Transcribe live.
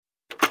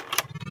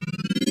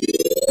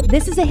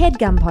This is a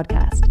HeadGum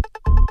podcast.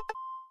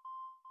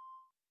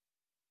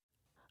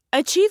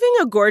 Achieving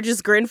a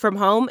gorgeous grin from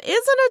home isn't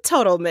a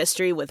total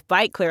mystery with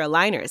Byte Clear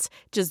aligners.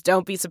 Just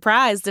don't be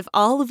surprised if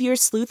all of your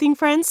sleuthing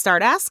friends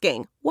start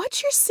asking,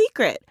 "What's your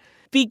secret?"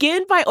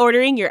 Begin by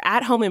ordering your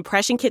at-home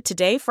impression kit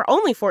today for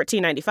only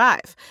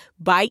 $14.95.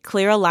 Byte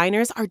Clear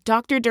aligners are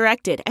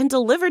doctor-directed and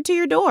delivered to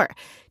your door.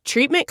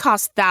 Treatment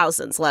costs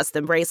thousands less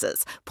than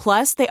braces.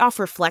 Plus, they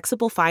offer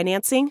flexible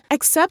financing,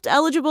 accept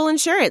eligible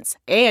insurance,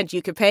 and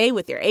you can pay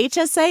with your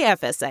HSA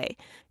FSA.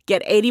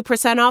 Get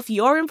 80% off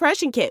your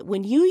impression kit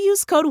when you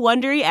use code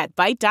WONDERY at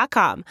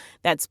Byte.com.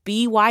 That's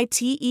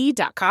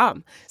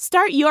BYTE.com.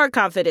 Start your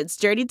confidence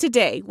journey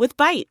today with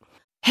Byte.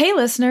 Hey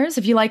listeners,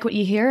 if you like what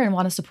you hear and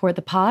want to support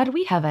the pod,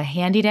 we have a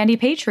handy-dandy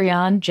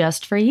Patreon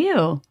just for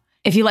you.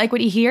 If you like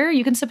what you hear,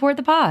 you can support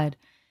the pod.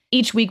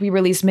 Each week we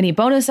release mini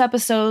bonus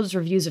episodes,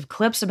 reviews of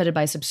clips submitted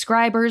by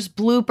subscribers,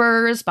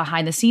 bloopers,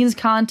 behind-the-scenes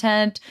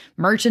content,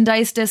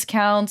 merchandise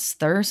discounts,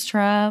 thirst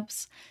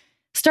traps.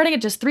 Starting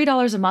at just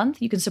 $3 a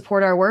month, you can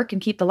support our work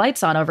and keep the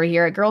lights on over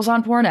here at Girls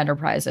on Porn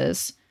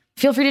Enterprises.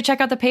 Feel free to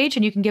check out the page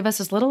and you can give us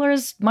as little or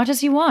as much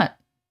as you want.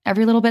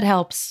 Every little bit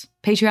helps.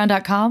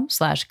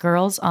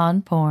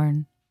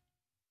 Patreon.com/girlsonporn.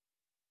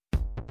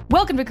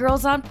 Welcome to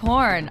Girls on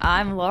Porn.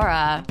 I'm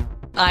Laura.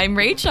 I'm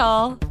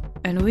Rachel.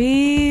 And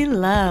we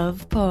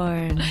love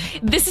porn.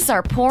 This is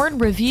our porn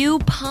review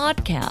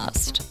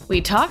podcast.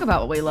 We talk about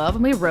what we love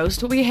and we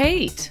roast what we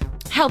hate.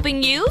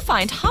 Helping you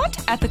find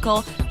hot,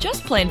 ethical,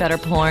 just plain better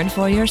porn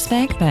for your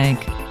spank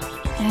bank.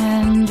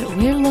 And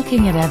we're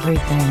looking at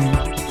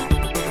everything.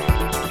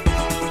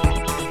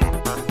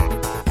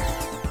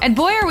 And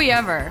boy, are we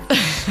ever.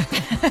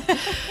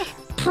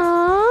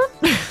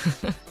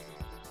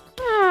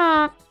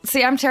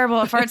 See, I'm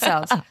terrible at fart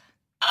sounds.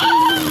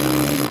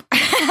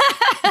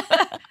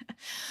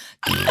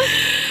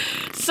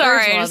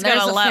 Sorry, I just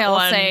gotta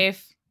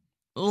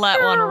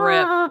let one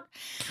rip.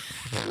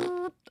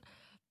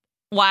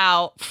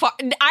 Wow. I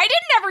didn't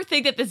ever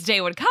think that this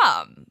day would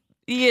come,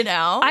 you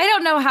know? I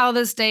don't know how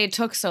this day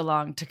took so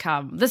long to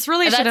come. This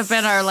really should have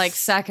been our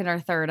second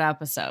or third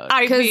episode.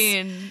 I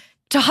mean,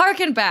 to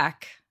harken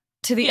back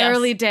to the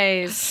early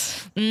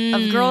days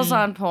of Girls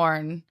on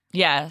Porn.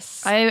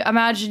 Yes. I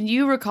imagine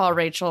you recall,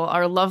 Rachel,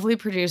 our lovely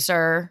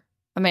producer,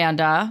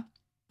 Amanda.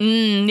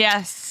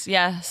 Yes.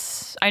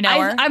 I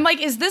know her. I'm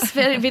like, is this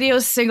video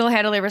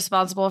single-handedly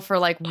responsible for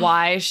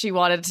why she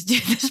wanted to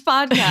do this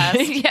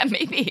podcast? Yeah,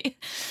 maybe.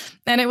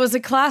 And it was a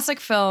classic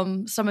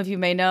film, some of you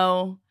may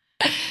know,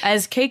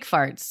 as Cake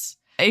Farts.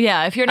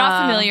 Yeah, if you're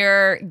not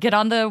familiar, get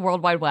on the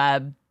World Wide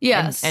Web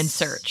and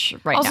search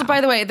right now. Also,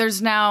 by the way,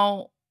 there's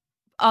now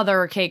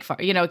other Cake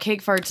Farts. You know,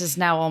 Cake Farts is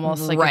now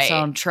almost like its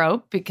own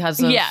trope because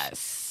of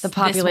the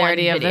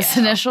popularity of this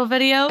initial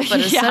video. But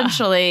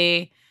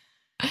essentially,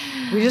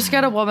 we just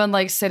got a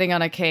woman sitting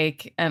on a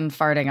cake and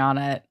farting on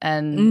it.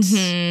 And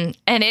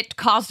it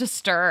caused a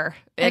stir.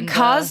 It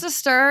caused a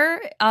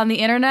stir on the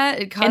internet.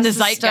 It caused a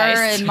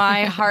stir in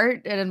my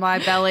heart and in my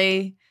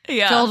belly,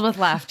 filled with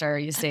laughter,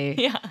 you see.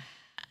 Yeah.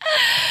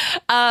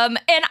 And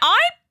I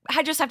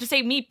just have to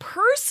say, me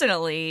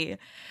personally,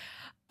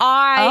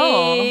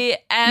 I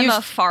am a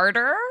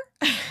farter.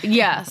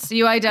 Yes,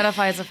 you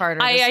identify as a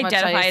farter. I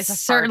identify as a farter.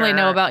 Certainly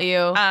know about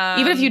you.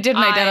 Even if you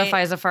didn't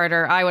identify as a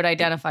farter, I would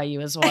identify you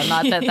as one.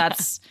 Not that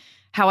that's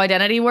how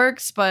identity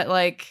works, but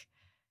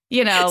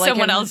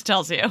someone else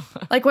tells you.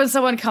 When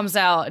someone comes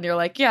out and you're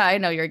like, yeah, I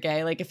know you're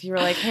gay. If you were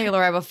like, hey,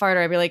 Laura, I'm a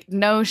farter, I'd be like,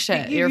 no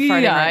shit, you're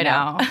farting right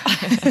now.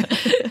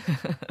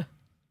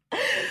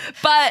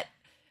 But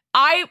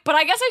I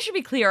guess I should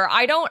be clear.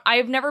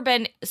 I've never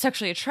been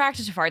sexually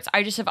attracted to farts.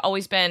 I've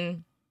always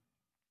found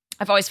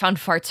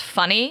farts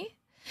funny.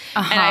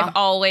 And I've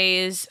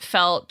always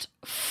felt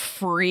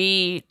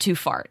free to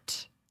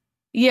fart.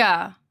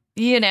 Yeah.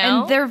 You know?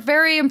 And they're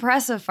very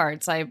impressive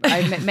farts, I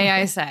may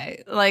I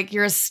say.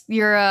 You're a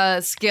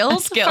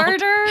skilled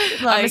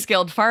farter? I'm a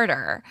skilled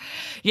farter.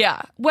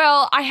 Yeah.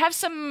 Well,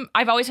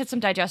 I've always had some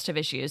digestive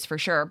issues for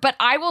sure. But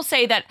I will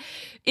say that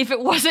if it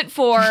wasn't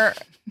for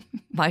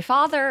my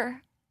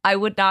father, I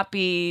would not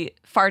be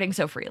farting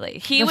so freely.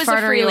 He was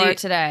farter a freely you are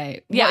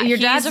today. Yeah, well, your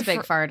dad's a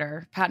big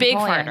farter. Pat big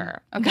Napoleon.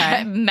 Farter.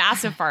 Okay,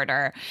 massive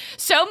farter.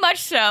 So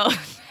much so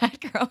that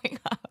growing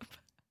up,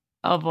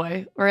 oh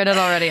boy, we're in it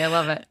already. I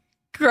love it.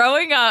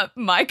 Growing up,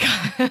 my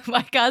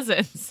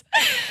cousins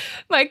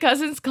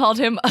called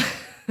him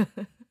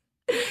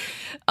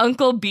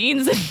Uncle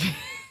Beans and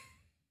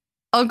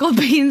Uncle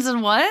Beans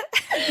and what?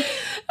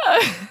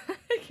 I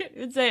can't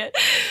even say it.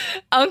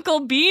 Uncle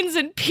Beans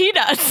and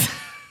Peanuts.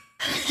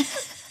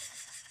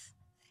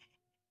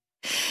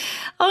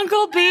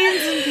 Uncle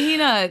Beans and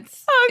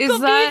Peanuts. Uncle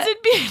Beans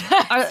and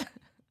Peanuts.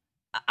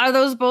 Are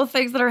those both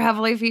things that are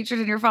heavily featured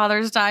in your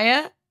father's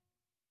diet?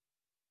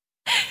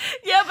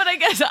 Yeah, but I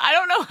guess I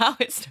don't know how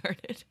it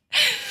started.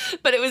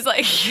 But it was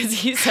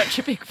he's such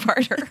a big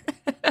farter.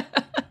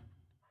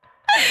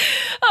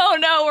 Oh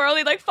no, we're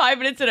only 5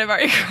 minutes and I'm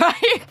already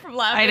crying from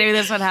laughing. I knew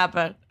this would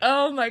happen.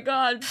 Oh my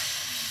God.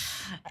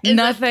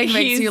 Nothing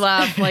makes you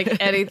laugh like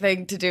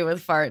anything to do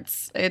with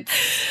farts. It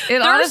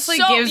honestly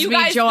gives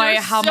me joy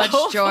how much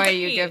joy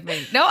you give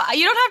me. No,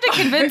 you don't have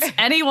to convince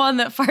anyone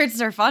that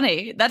farts are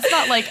funny. That's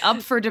not like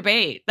up for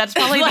debate. That's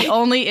probably the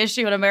only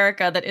issue in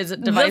America that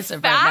isn't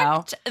divisive right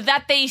now.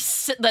 That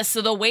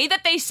the way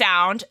that they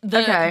sound,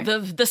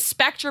 the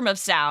spectrum of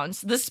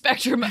sounds, the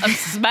spectrum of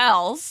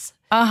smells.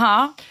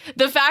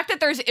 The fact that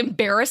there's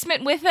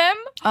embarrassment with him,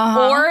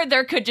 or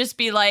there could just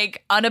be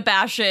like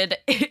unabashed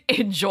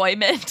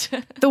enjoyment.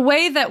 The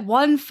way that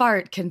one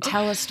fart can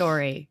tell a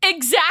story.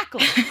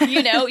 Exactly.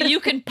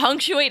 You can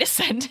punctuate a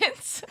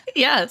sentence.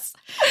 Yes.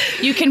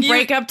 You can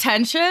break up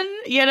tension,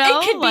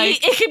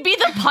 It could be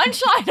the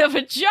punchline of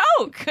a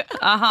joke.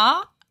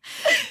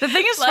 The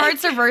thing is,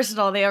 farts are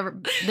versatile.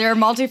 They're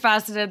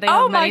multifaceted. They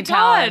have many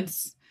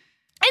talents.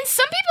 And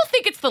some people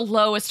think it's the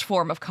lowest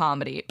form of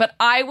comedy, but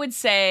I would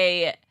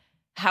say,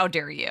 how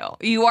dare you?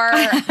 You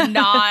are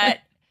not,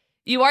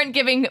 you aren't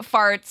giving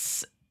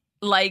farts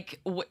like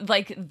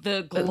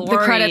the glory. The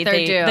credit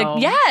they're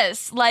due.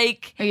 Yes.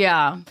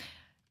 Yeah.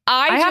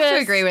 I have to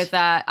agree with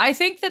that. I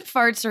think that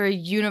farts are a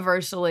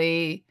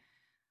universally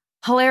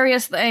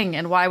hilarious thing.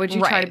 And why would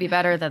you try to be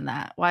better than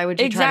that? Why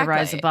would you try to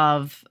rise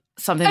above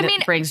something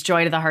that brings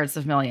joy to the hearts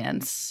of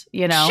millions?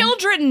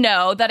 Children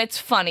know that it's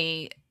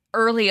funny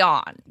early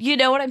on. You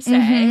know what I'm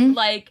saying?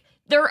 Like,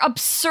 they're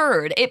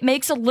absurd. It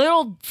makes a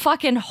little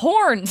fucking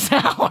horn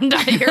sound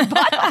out of your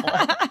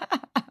butthole.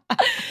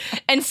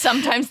 And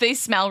sometimes they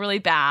smell really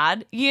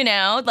bad,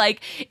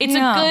 it's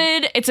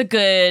a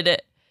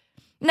good.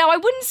 Now, I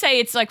wouldn't say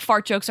it's like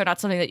fart jokes are not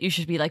something that you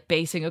should be like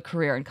basing a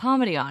career in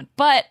comedy on,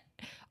 but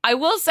I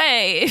will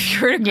say,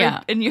 if you're in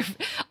a group,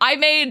 I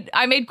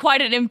made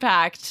quite an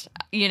impact,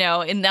 in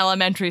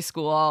elementary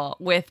school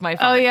with my farts.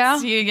 Oh yeah,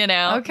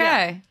 Okay.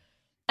 Yeah.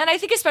 And I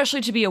think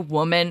especially to be a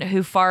woman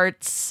who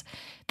farts,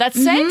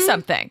 that's saying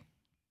something.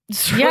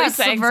 It's really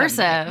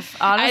subversive. Something.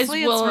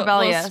 Honestly, it's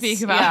rebellious.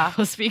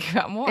 We'll speak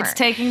about more. It's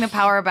taking the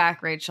power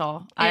back,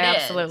 Rachel. I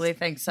absolutely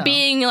think so.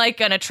 Being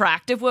like an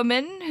attractive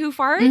woman who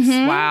farts?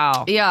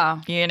 Wow. Yeah.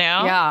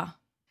 Yeah.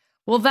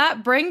 Well,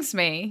 that brings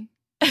me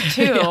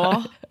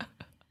to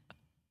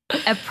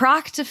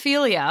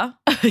aproctophilia.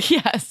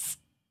 Yes.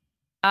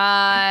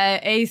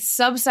 A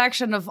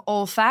subsection of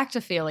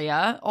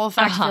olfactophilia.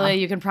 Olfactophilia,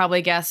 you can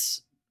probably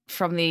guess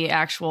from the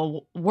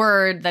actual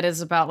word that is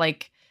about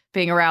like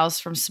being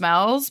aroused from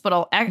smells.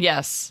 But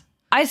yes,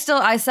 I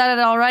said it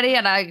already,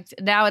 and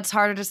now it's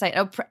harder to say.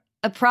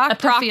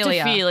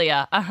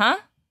 Aproctophilia.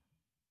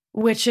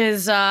 Which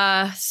is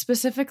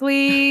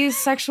specifically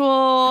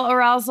sexual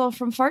arousal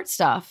from fart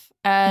stuff.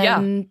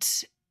 And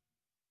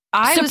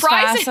I was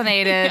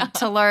fascinated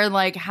to learn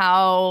like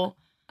how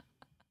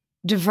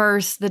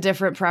diverse the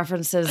different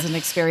preferences and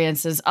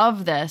experiences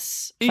of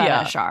this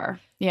fetish are.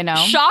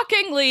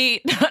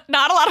 Shockingly,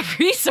 not a lot of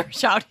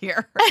research out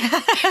here.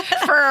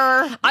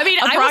 I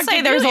would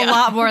say there's a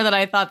lot more than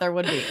I thought there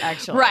would be,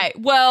 actually. Right.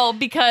 Well,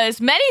 because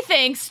many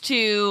thanks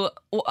to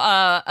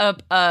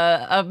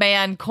a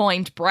man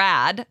coined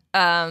Brad.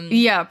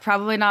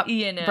 Probably not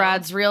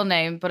Brad's real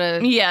name,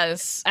 but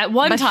yes, at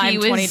one time,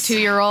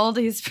 22-year-old.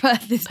 He's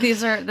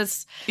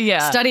this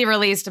study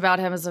released about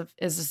him is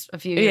a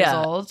few years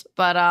old,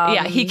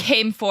 but he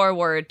came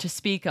forward to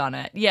speak on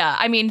it. Yeah,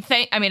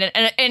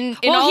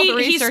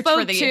 he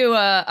spoke to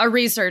a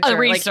researcher.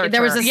 Like,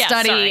 there was a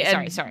study,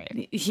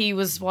 sorry. He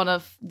was one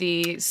of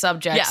the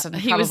subjects, and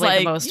he probably was like,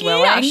 the most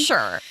willing. Yeah,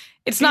 sure.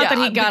 It's not that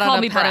he got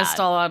on a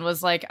pedestal and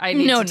was like, I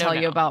need to tell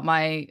you about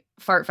my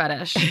fart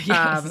fetish.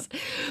 Yes.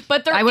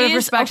 But I would have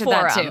respected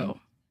that too.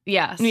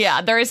 Yes.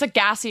 Yeah, there is a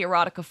Gassy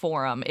Erotica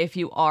forum if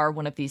you are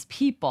one of these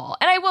people.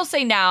 And I will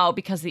say now,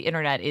 because the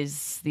internet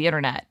is the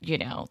internet,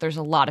 there's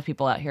a lot of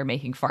people out here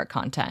making fart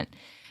content.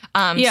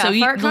 So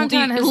fart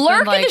content has lurk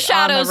been, like, in the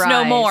shadows on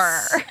the no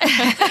rise.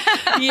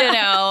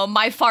 more.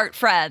 My fart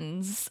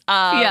friends.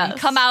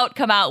 Come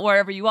out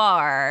wherever you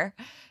are.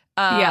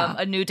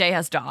 A new day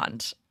has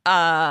dawned.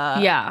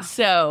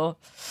 So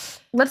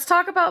let's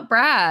talk about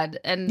Brad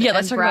and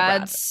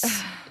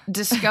Brad's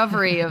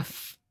discovery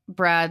of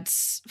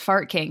Brad's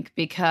fart kink,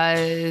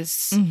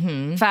 because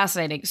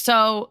fascinating.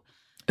 So,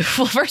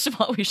 well, first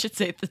of all, we should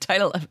say the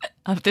title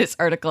of this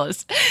article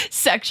is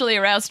 "Sexually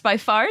Aroused by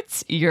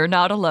Farts? You're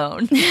Not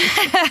Alone."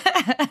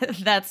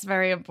 That's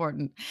very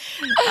important.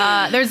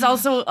 There's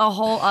also a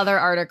whole other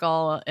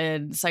article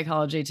in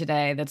Psychology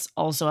Today that's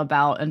also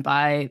about and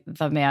by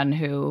the man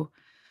who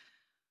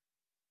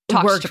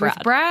worked with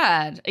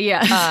Brad.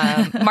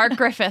 Yes. Mark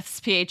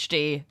Griffiths,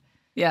 PhD.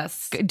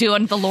 Yes.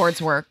 Doing the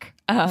Lord's work.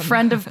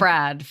 Friend of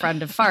Brad,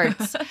 friend of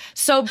farts.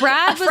 So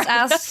Brad was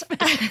asked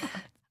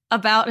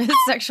about his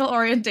sexual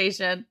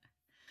orientation.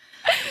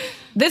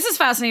 This is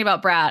fascinating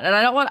about Brad. And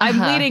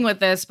I'm leading with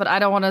this, but I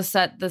don't want to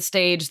set the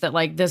stage that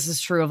like this is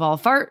true of all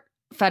fart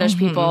fetish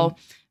people.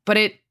 But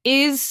it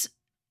is,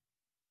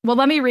 well,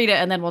 let me read it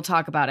and then we'll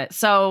talk about it.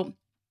 So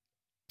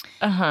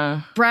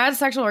Brad's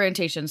sexual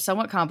orientation,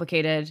 somewhat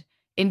complicated.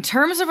 In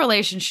terms of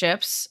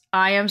relationships,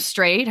 I am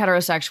straight,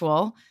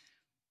 heterosexual.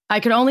 I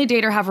could only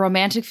date or have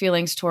romantic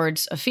feelings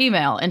towards a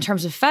female. In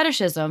terms of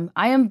fetishism,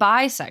 I am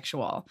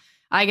bisexual.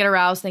 I get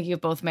aroused thinking of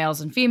both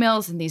males and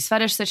females in these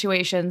fetish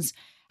situations.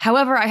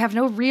 However, I have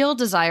no real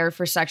desire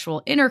for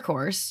sexual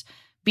intercourse,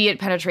 be it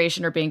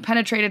penetration or being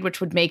penetrated, which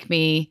would make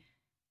me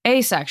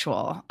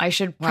asexual. I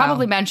should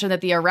probably mention that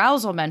the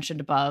arousal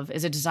mentioned above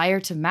is a desire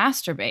to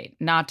masturbate,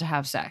 not to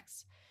have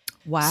sex.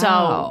 Wow.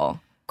 So,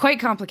 quite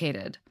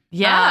complicated.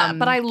 Yeah,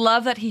 but I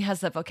love that he has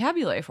that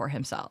vocabulary for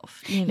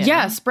himself. You know?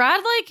 Yes, Brad,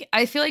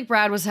 I feel like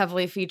Brad was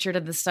heavily featured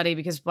in the study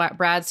because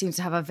Brad seems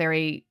to have a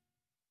very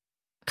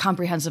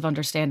comprehensive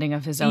understanding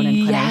of his own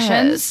inclinations.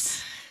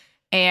 Yes.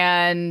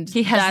 And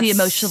he has the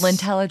emotional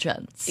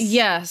intelligence.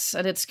 Yes,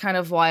 and it's kind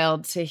of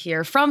wild to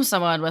hear from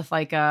someone with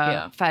like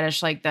a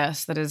fetish like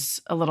this that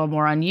is a little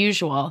more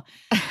unusual.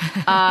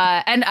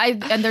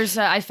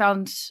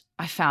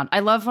 I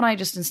love when I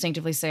just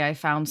instinctively say I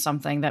found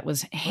something that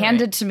was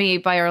handed to me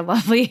by our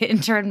lovely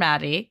intern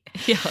Maddie.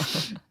 Yeah.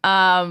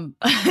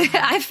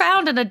 I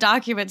found in a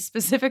document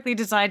specifically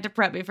designed to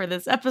prep me for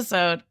this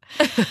episode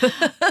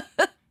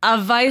a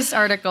Vice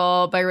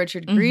article by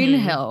Richard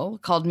Greenhill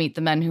called Meet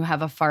the Men Who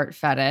Have a Fart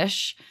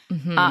Fetish,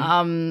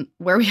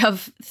 where we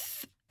have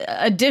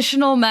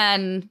additional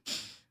men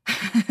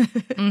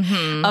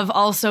of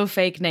also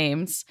fake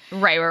names.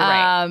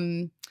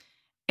 Right.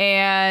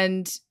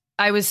 And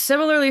I was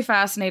similarly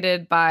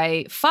fascinated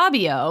by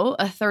Fabio,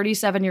 a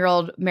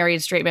 37-year-old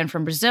married straight man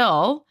from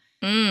Brazil.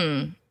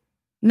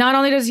 Not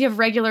only does he have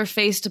regular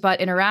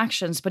face-to-butt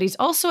interactions, but he's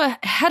also a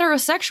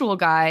heterosexual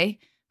guy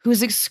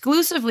who's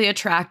exclusively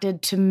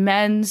attracted to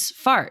men's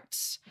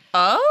farts.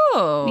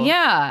 Oh.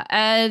 Yeah.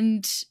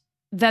 And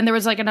then there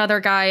was like another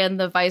guy in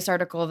the Vice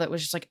article that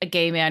was just like a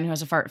gay man who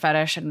has a fart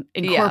fetish and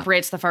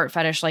incorporates the fart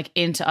fetish like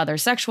into other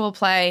sexual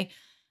play.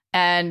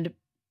 And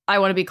I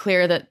want to be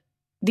clear that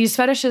these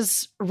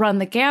fetishes run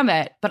the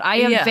gamut, but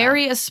I am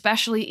very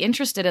especially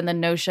interested in the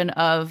notion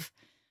of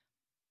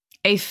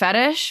a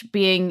fetish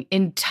being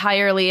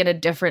entirely in a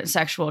different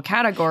sexual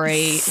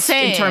category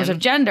in terms of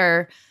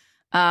gender.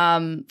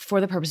 For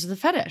the purpose of the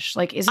fetish.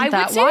 Like, isn't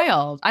that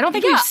wild? I don't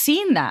think we've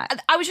seen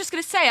that. I was just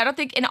going to say, I don't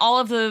think in all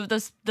of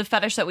the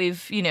fetish that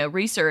we've,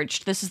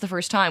 researched, this is the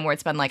first time where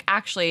it's been like,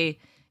 actually,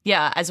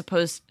 as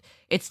opposed,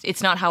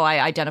 it's not how I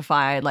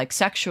identify like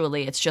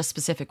sexually. It's just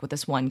specific with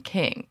this one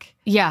kink.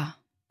 Yeah.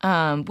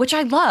 Which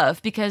I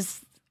love because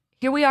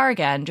here we are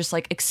again, just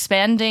like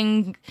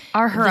expanding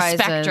our horizons,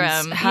 the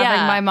spectrum.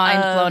 Having my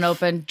mind blown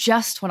open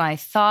just when I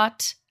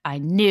thought I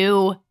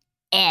knew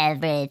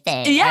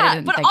everything.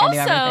 Yeah, but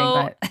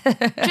also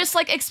just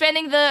like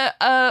expanding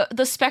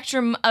the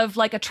spectrum of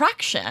like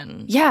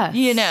attraction. Yeah,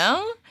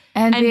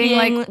 and being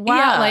like,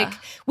 wow, like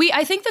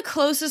I think the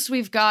closest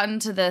we've gotten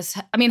to this.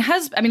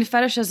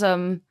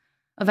 Fetishism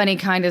of any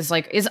kind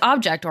is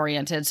object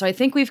oriented. So I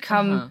think we've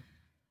come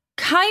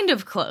kind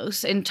of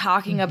close in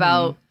talking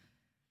about.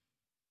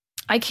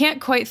 I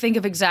can't quite think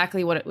of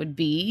exactly what it would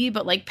be,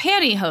 but like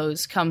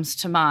pantyhose comes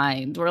to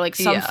mind, where like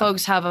some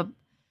folks have a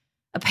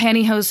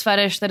pantyhose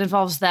fetish that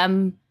involves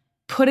them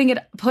putting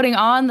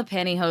on the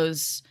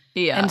pantyhose.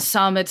 Yeah. And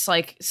some it's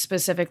like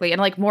specifically, and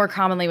like more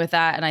commonly with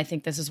that, and I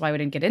think this is why we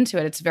didn't get into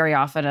it, it's very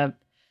often a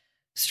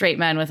straight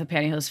men with a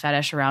pantyhose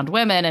fetish around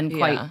women and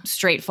quite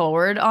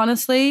straightforward,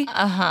 honestly.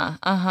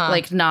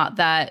 Like not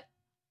that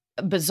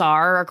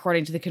bizarre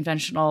according to the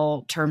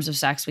conventional terms of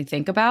sex we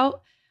think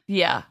about.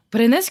 Yeah.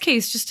 But in this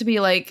case, just to be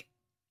like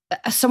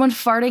someone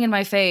farting in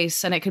my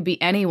face, and it could be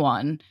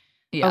anyone,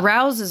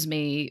 arouses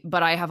me,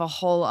 but I have a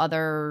whole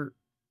other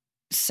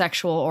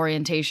sexual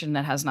orientation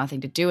that has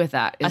nothing to do with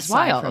that. It's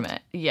wild from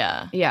it.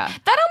 Yeah. Yeah.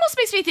 That almost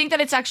makes me think that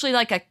it's actually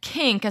like a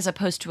kink as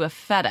opposed to a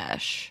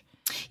fetish.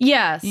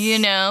 Yes.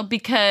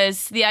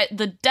 Because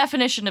the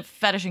definition of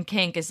fetish and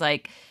kink is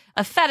like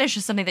a fetish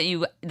is something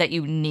that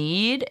you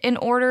need in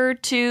order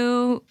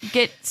to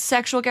get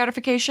sexual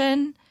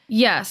gratification.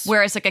 Yes.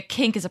 Whereas like a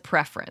kink is a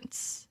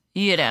preference,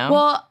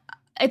 Well,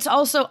 it's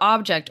also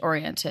object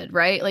oriented,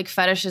 right? Like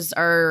fetishes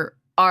are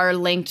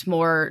linked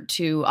more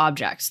to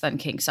objects than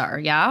kinks are.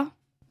 Yeah?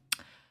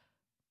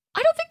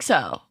 I don't think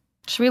so.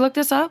 Should we look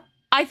this up?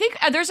 I think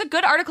there's a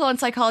good article on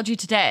Psychology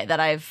Today that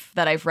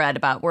I've read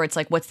about where it's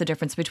like, what's the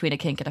difference between a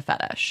kink and a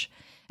fetish?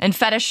 And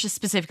fetish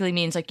specifically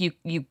means like you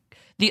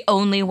the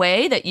only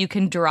way that you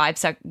can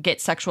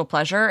get sexual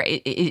pleasure,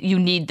 you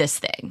need this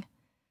thing.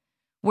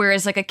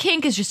 Whereas like a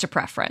kink is just a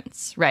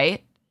preference,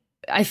 right?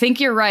 I think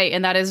you're right,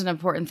 and that is an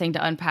important thing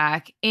to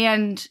unpack.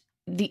 And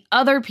the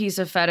other piece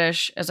of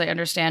fetish, as I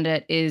understand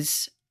it,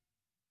 is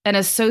an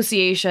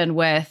association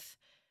with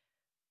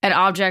an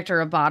object or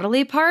a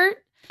bodily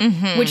part,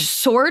 which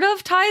sort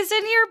of ties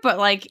in here, but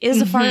like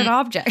is a fart an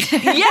object?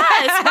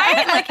 Yes,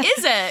 right? Like,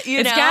 is it?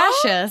 It's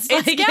gaseous.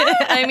 It's gaseous.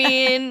 I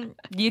mean,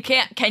 you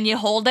can't. Can you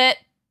hold it?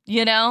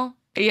 Yeah,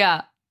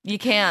 you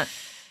can't.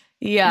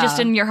 Yeah, just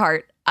in your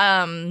heart.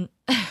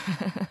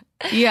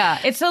 Yeah,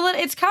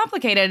 it's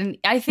complicated, and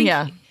I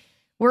think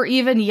we're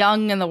even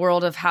young in the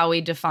world of how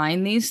we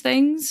define these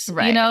things.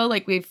 Right.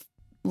 Like we've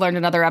learned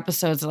in other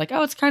episodes, like,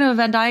 oh, it's kind of a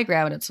Venn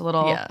diagram, and it's a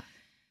little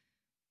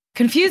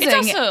confusing.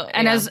 It's also,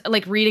 and as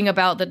like reading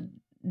about the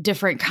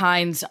different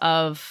kinds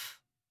of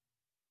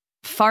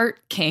fart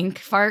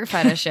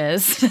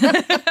fetishes.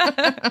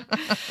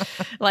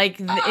 Like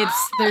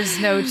there's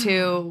no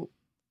two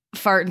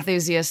fart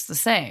enthusiasts the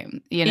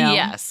same, you know?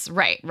 Yes,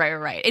 right.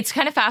 It's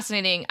kind of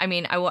fascinating. I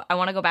mean, I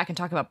want to go back and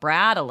talk about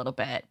Brad a little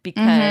bit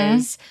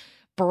because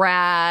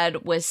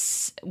Brad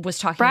was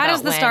talking Brad about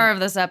is the star of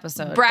this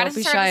episode. Don't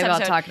be shy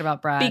about talking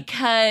about Brad.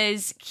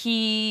 Because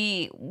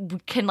he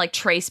can like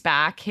trace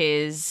back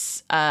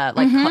his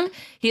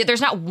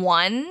there's not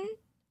one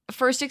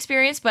first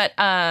experience, but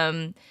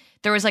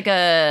there was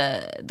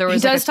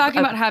talking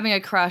about having a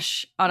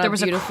crush on a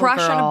beautiful girl. There was a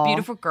crush on a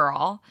beautiful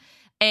girl,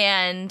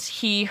 and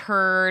he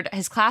heard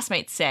his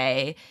classmates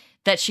say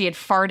that she had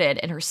farted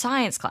in her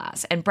science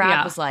class. And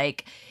Brad was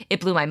like,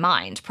 it blew my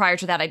mind. Prior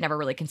to that, I'd never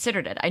really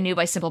considered it. I knew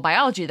by simple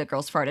biology that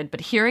girls farted,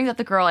 but hearing that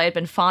the girl I had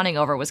been fawning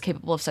over was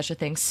capable of such a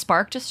thing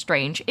sparked a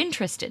strange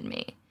interest in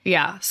me.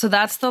 Yeah, so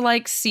that's the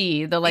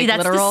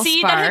literal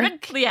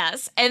spark.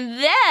 Yes.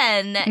 And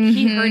then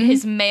he heard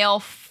his male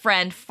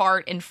friend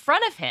fart in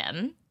front of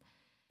him.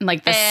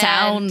 Like the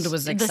sound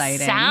was exciting.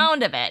 The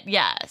sound of it,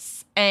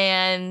 yes.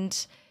 And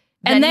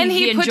then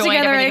he put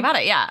together everything about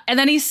it, yeah. And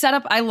then he set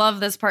up, I love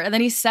this part, and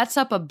then he sets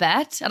up a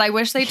bet, and I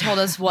wish they told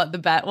us what the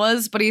bet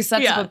was, but he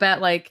sets up a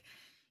bet like,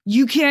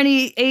 you can't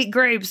eat 8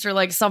 grapes or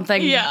like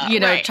something,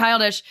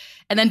 childish,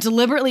 and then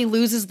deliberately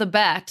loses the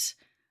bet,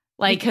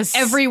 like because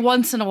every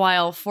once in a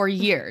while for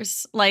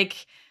years.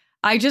 Like,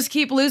 I just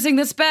keep losing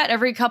this bet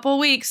every couple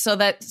weeks and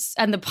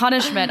the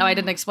punishment, I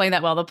didn't explain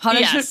that well, the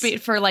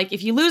punishment for like,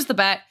 if you lose the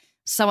bet,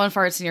 someone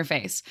farts in your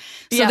face.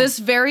 So this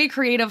very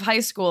creative high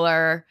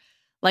schooler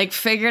like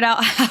figured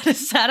out how to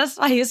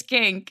satisfy his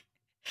kink.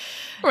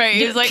 Right.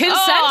 He's like,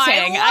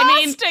 consenting.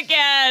 I lost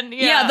again.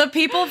 Yeah, the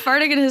people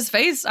farting in his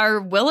face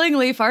are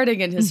willingly farting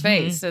in his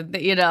face. And,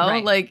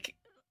 like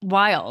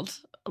wild.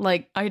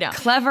 Like, I know.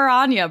 Clever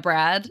on ya,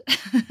 Brad.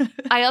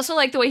 I also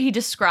like the way he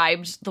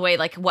described the way,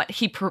 like, what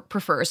he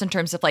prefers in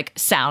terms of, like,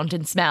 sound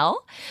and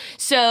smell.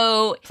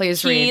 So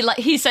please read.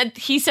 He said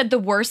the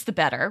worse the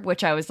better,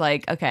 which I was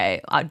like,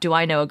 okay, do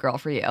I know a girl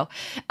for you?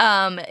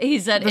 He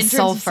said the in terms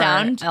of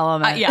sound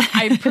element.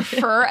 I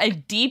prefer a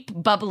deep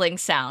bubbling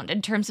sound.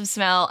 In terms of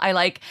smell, I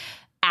like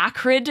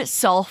acrid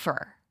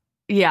sulfur.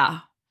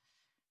 Yeah.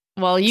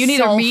 Well, you need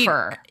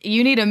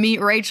to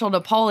meet Rachel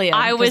Napoleon.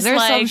 There's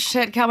some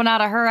shit coming out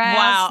of her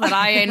ass that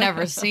I ain't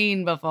never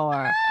seen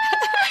before.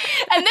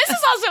 And this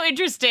is also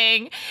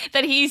interesting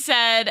that he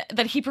said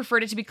that he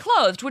preferred it to be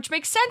clothed, which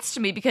makes sense to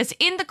me because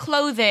in the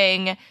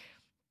clothing,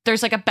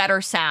 there's like a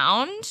better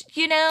sound,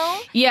 you know?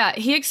 Yeah,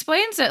 he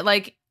explains it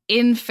like he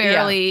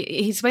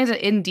explains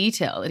it in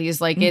detail. And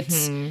he's like,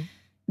 it's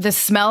the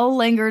smell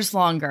lingers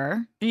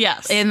longer.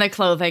 Yes. In the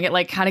clothing. It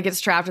like kind of gets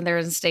trapped in there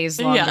and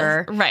stays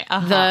longer. Yes. Right.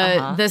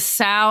 The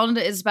sound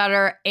is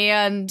better.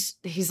 And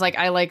he's like,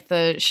 I like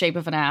the shape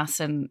of an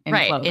ass in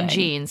clothing. In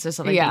jeans. There's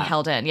something being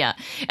held in. Yeah.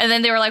 And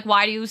then they were like,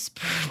 why do you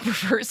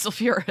prefer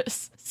sulfuric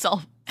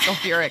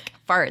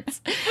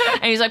farts?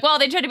 And he's like, well,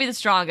 they tend to be the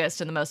strongest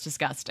and the most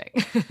disgusting.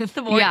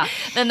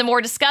 Then the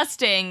more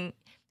disgusting,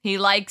 he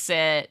likes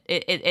it.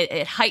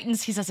 It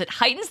heightens, he says it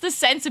heightens the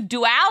sense of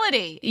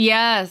duality.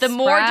 Yes. The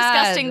more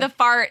disgusting the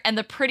fart and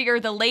the prettier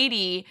the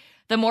lady,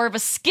 the more of a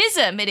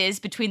schism it is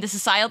between the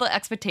societal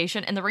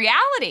expectation and the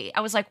reality.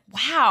 I was like,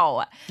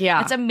 wow. Yeah.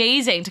 It's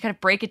amazing to kind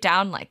of break it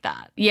down like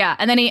that. Yeah.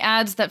 And then he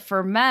adds that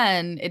for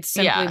men, it's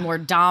simply more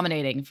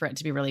dominating for it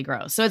to be really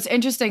gross. So it's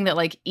interesting that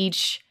like he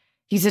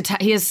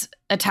has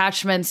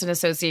attachments and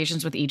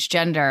associations with each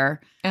gender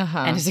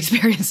and his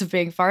experience of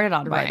being farted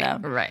on by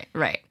them.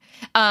 Right.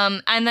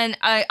 And then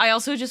I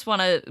also just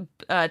want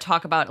to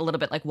talk about a little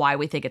bit like why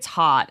we think it's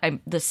hot.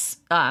 This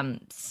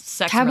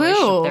sex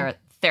relationship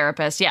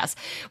therapist, yes.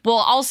 Well,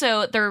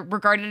 also they're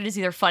regarded as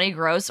either funny,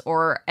 gross,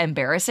 or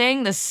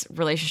embarrassing. This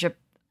relationship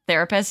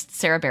therapist,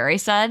 Sarah Berry,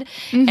 said,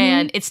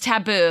 and it's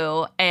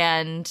taboo.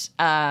 And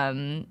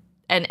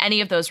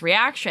any of those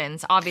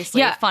reactions,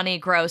 obviously, funny,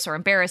 gross, or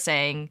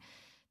embarrassing.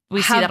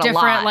 We see that a lot. Have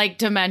different like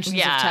dimensions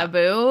of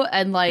taboo,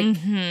 and like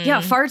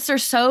farts are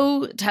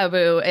so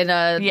taboo in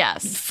a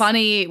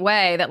funny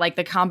way that like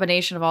the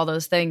combination of all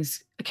those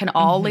things can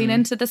all lean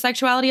into the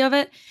sexuality of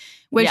it,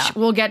 which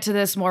we'll get to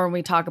this more when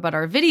we talk about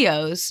our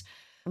videos.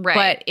 Right.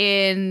 But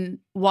in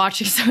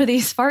watching some of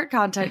these fart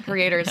content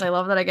creators, I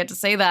love that I get to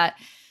say that.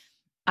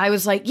 I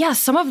was like,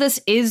 some of this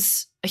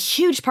is a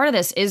huge part of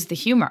this is the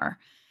humor.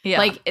 Yeah.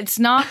 Like, it's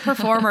not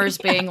performers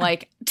being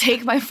like,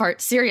 take my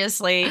fart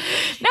seriously.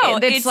 No,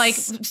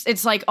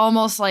 it's like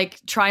almost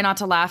like try not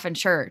to laugh in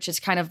church. It's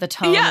kind of the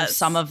tone of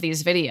some of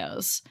these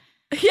videos.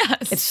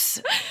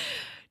 Yes.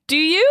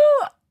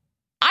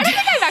 I don't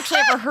think I've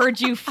actually ever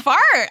heard you fart.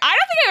 I don't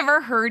think I've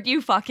ever heard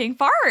you fucking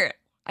fart.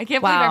 I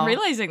can't believe I'm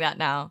realizing that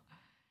now.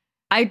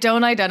 I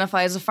don't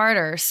identify as a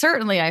farter.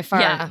 Certainly I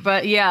fart,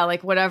 but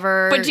like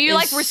whatever. But do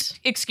you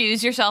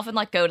excuse yourself and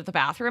like go to the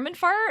bathroom and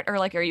fart? Or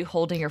like, are you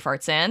holding your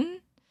farts in?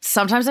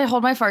 Sometimes I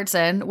hold my farts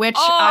in, which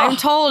I'm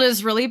told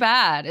is really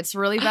bad. It's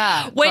really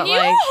bad. When you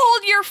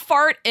hold your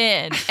fart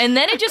in and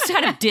then it just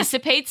kind of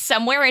dissipates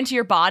somewhere into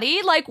your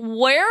body, like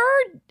where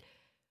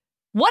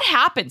What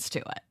happens to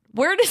it?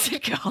 Where does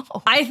it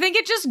go? I think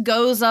it just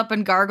goes up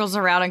and gargles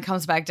around and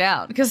comes back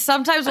down. Because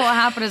sometimes what will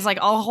happen is like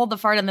I'll hold the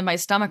fart and then my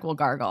stomach will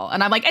gargle.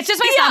 And I'm like, it's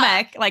just my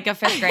stomach, like a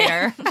fifth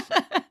grader.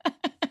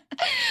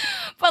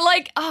 But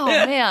like, oh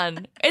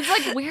man, it's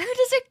like, where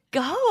does it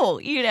go?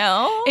 You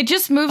know? It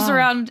just moves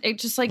around. It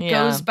just like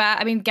goes back.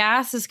 I mean,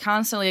 gas is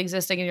constantly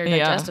existing in your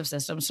digestive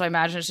system. So I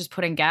imagine it's just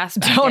putting gas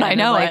back Don't in. I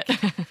know like,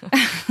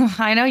 it?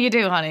 I know you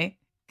do, honey.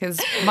 Because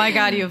my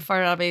God, you have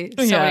farted on me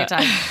so many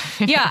times.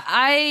 Yeah,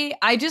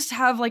 I just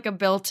have like a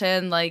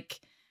built-in like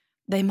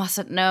they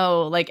mustn't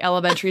know like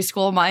elementary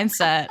school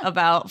mindset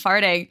about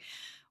farting,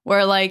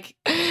 where like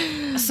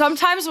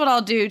sometimes what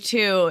I'll do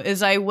too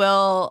is I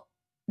will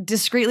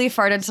discreetly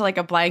fart into like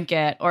a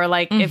blanket, or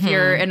like if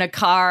you're in a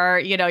car,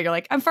 you know, you're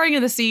like, I'm farting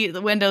in the seat,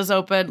 the window's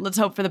open, let's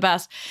hope for the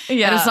best.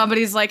 Yeah. And if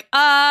somebody's like,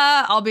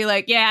 I'll be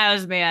like, yeah, it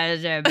was me.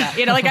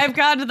 You know, like I've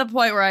gotten to the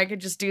point where I could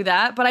just do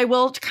that, but I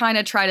will kind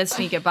of try to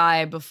sneak it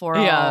by before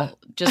I'll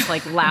just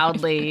like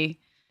loudly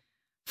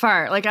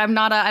fart. Like I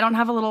don't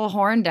have a little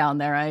horn down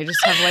there. I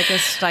just have like a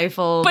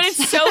stifled. But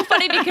it's so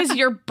funny because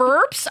your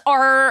burps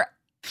are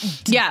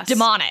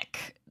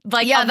demonic.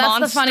 Like that's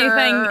the funny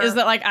thing is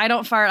that like I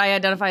don't fart, I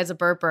identify as a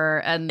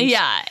burper, and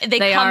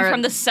they come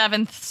from the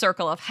seventh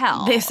circle of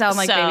hell. They sound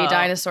like baby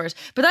dinosaurs.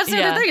 But that's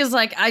the other thing is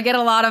like I get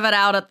a lot of it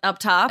out up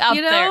top,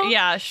 you know? There.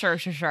 Yeah, sure.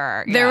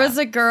 There was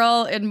a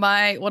girl in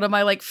one of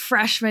my like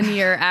freshman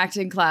year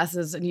acting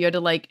classes, and you had to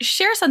like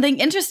share something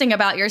interesting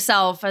about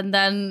yourself and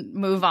then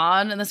move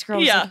on. And this girl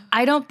was like,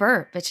 I don't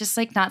burp. It's just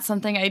like not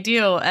something I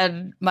do.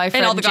 And my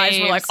friend all the guys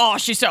James, were like, oh,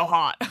 she's so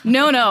hot.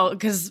 No,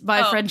 because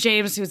my friend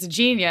James, who's a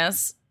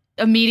genius,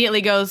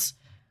 immediately goes,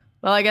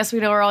 well, I guess we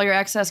know where all your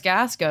excess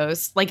gas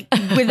goes, like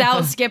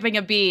without skipping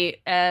a beat.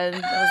 And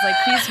I was like,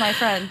 he's my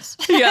friend.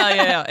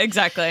 Yeah,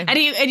 exactly.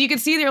 And you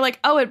could see they're like,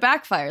 oh, it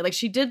backfired. Like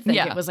she did think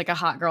it was like a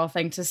hot girl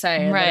thing to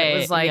say. And it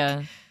was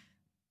like,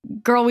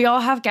 girl, we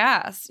all have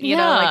gas. You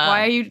know, like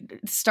why are you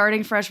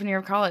starting freshman year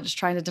of college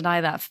trying to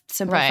deny that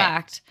simple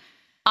fact?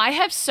 I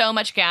have so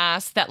much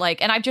gas that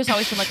like, and I've just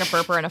always been like a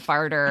burper and a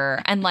farter.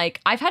 And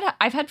like, I've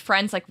had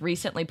friends like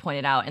recently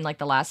pointed out in like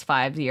the last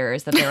 5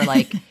 years that they were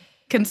like,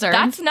 concerned.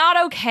 That's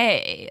not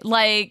okay.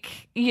 Like,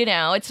 you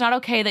know, it's not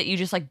okay that you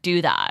just like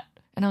do that.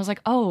 And I was like,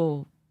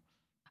 I'm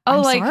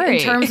like sorry.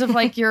 in terms of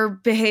like your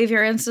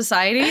behavior in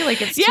society,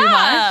 like it's too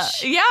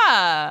much.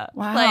 Yeah.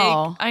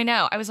 Wow. Like, I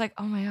know. I was like,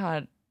 oh my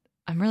God,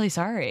 I'm really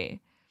sorry.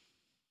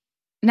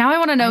 Now I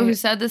want to know who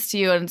said this to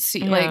you and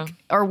see like,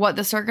 or what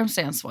the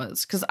circumstance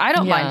was. Cause I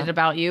don't mind it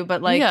about you,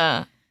 but like,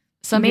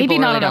 some maybe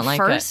not really on a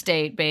first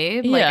date,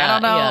 babe. Like, I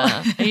don't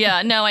know.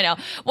 Yeah, no, I know.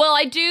 Well,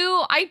 I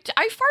do. I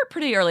fart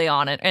pretty early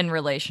on in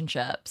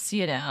relationships,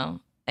 you know.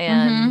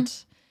 And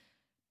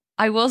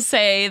I will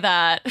say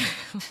that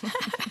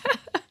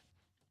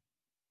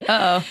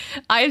I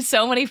have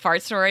so many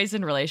fart stories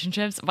in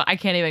relationships, but I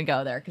can't even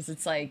go there because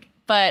it's like,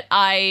 but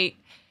my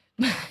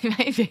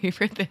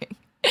favorite thing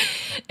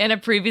in a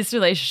previous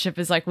relationship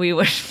is like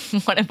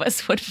one of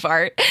us would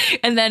fart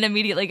and then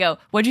immediately go,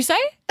 what'd you say?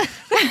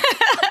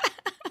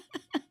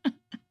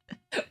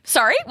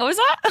 Sorry, what was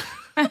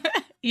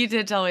that? You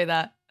did tell me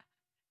that.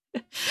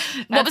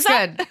 What was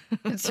that? Good.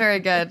 It's very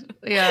good.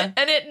 Yeah.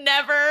 And it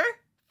never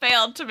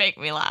failed to make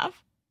me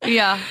laugh.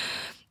 Yeah.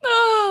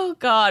 Oh,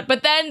 God.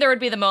 But then there would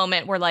be the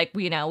moment where, like,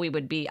 you know,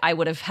 I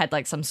would have had,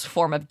 like, some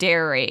form of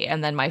dairy,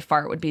 and then my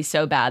fart would be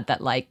so bad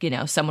that, like, you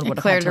know, someone would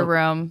have cleared had to... a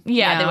room.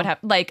 Yeah, they would have...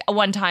 Like,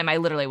 one time I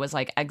literally was,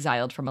 like,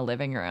 exiled from a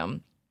living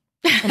room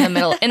in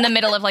the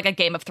middle of, like, a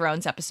Game of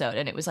Thrones episode,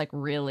 and it was, like,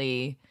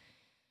 really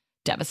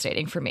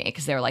devastating for me,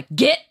 because they were like,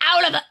 get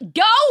out of the...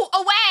 Go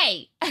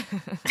away!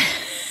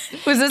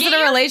 Was this in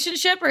a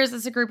relationship, or is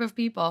this a group of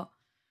people?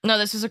 No,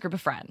 this was a group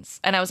of friends,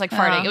 and I was like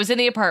farting. It was in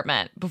the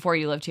apartment before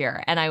you lived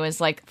here, and I was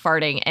like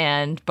farting,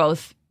 and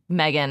both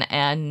Megan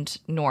and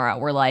Nora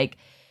were like,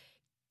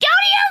 go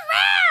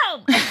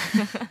to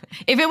your room!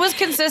 If it was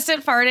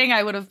consistent farting,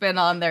 I would have been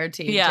on their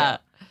team. Yeah.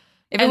 Too.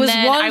 If it was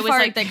one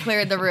fart like, that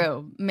cleared the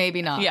room,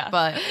 maybe not. Yeah.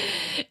 But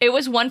it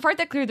was one fart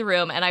that cleared the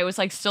room, and I was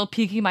like still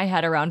peeking my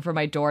head around from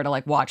my door to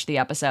like watch the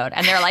episode,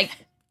 and they're like,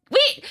 we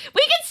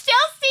can still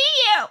see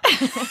you!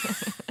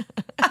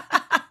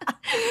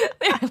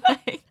 They're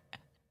like...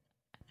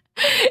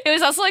 It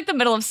was also like the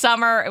middle of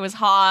summer. It was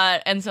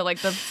hot, and so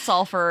like the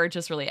sulfur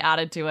just really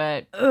added to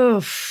it.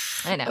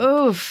 Oof, I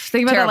know. Oof,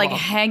 think about that, like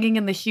hanging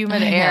in the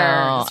humid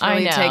air. It's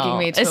really taking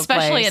me to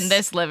especially a place. in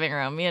this living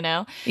room. You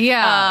know,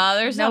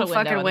 there's no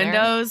fucking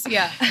windows.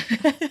 Yeah.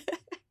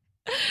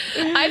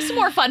 I have some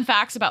more fun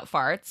facts about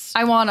farts.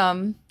 I want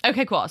them.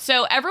 Okay, cool.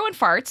 So everyone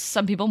farts,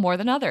 some people more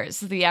than others.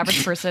 The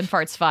average person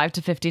farts 5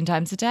 to 15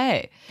 times a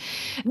day.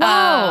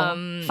 Wow.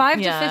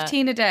 5 to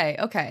 15 a day.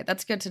 Okay,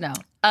 that's good to know.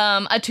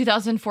 A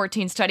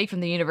 2014 study from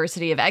the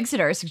University of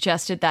Exeter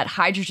suggested that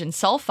hydrogen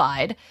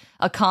sulfide,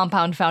 a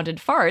compound found in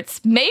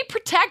farts, may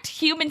protect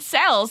human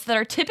cells that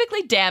are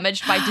typically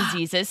damaged by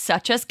diseases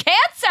such as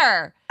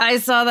cancer. I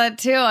saw that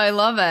too. I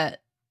love it.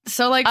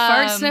 So, like,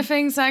 fart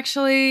sniffing's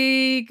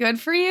actually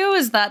good for you?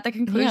 Is that the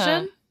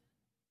conclusion?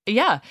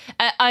 Yeah.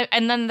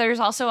 And then there's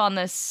also on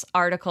this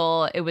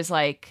article, it was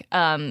like,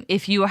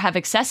 if you have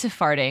excessive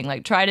farting,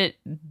 like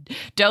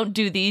don't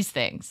do these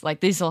things.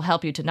 Like these will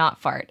help you to not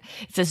fart.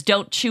 It says,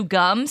 don't chew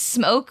gum,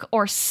 smoke,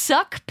 or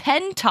suck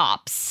pen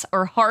tops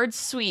or hard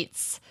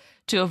sweets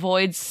to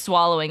avoid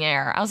swallowing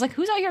air. I was like,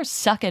 who's out here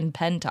sucking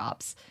pen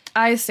tops?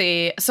 I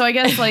see. So I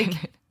guess like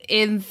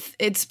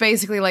it's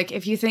basically like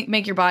if you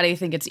make your body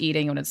think it's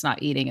eating when it's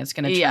not eating, it's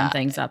going to turn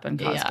things up and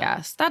cause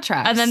gas. That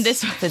tracks. And then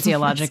this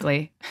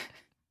physiologically.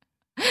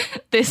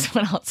 This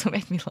one also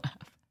made me laugh.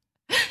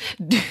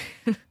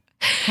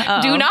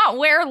 Do not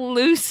wear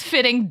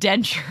loose-fitting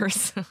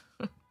dentures.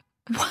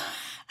 What?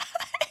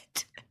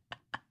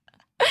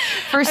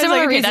 For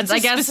similar reasons, that's I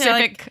guess.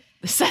 Specific,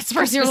 that's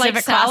for you're like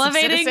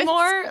salivating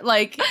more.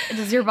 Like,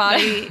 does your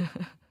body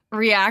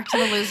react to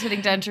the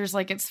loose-fitting dentures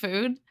like it's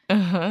food?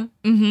 Mm-hmm.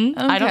 Okay.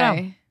 I don't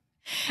know.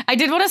 I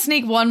did want to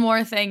sneak one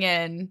more thing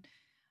in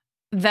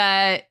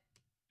that.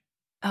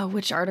 Oh,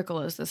 which article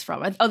is this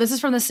from? Oh, this is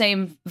from the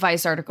same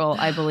Vice article,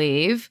 I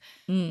believe.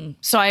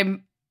 So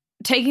I'm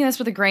taking this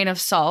with a grain of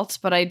salt,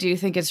 but I do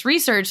think it's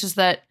research is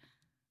that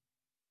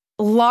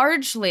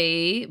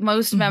largely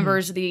most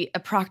members of the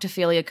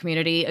proctophilia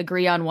community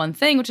agree on one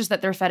thing, which is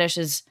that their fetish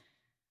is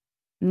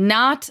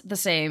not the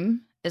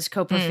same as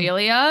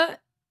coprophilia,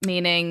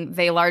 meaning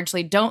they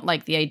largely don't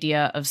like the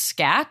idea of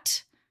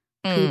scat,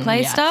 poo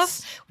play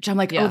stuff, which I'm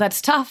like, oh, that's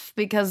tough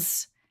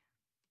because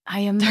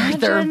I imagine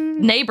they're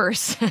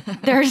neighbors.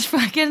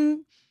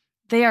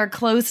 They are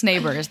close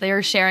neighbors. They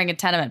are sharing a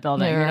tenement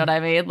building. You know what I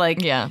mean?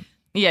 Like, yeah.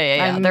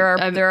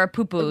 There are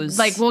poo-poos.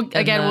 Like, we'll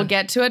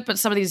get to it. But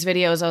some of these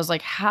videos, I was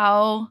like,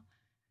 how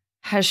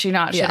has she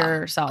not shit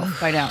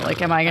herself by now?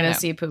 Like, am I going to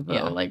see poo-poo?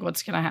 Yeah. Like,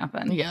 what's going to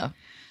happen? Yeah.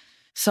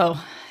 So,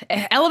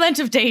 element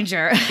of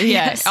danger.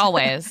 Yes,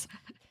 always.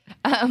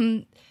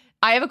 I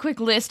have a quick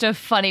list of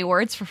funny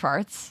words for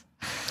farts.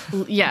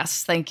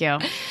 Yes, thank you.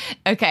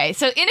 Okay,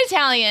 so in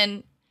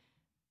Italian,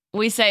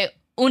 we say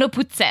una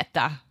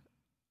puzzetta.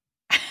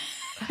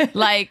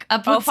 Like a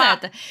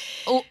puzzetta.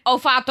 Ho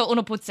fatto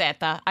una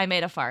puzzetta. I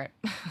made a fart.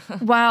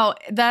 Wow,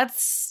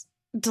 that's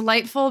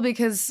delightful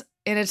because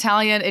in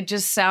Italian it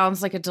just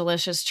sounds like a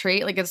delicious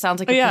treat. Like it sounds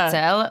like a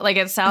puzzelle. Like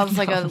it sounds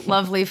like a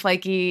lovely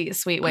flaky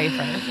sweet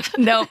wafer.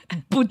 No,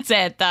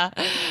 puzzetta.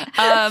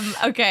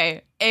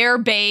 Okay. Air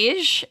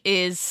beige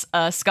is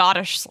a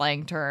Scottish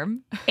slang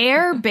term.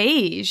 Air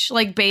beige,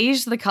 like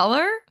beige the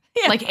color?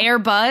 Yeah. Like Air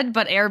Bud,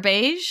 but air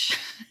beige?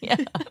 Yeah.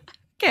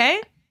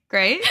 Okay,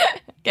 great.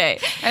 Okay.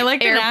 I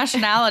like the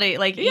nationality.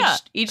 Like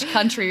each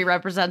country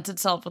represents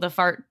itself with a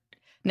fart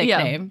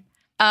nickname.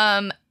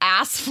 Yeah.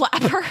 Ass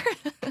flapper.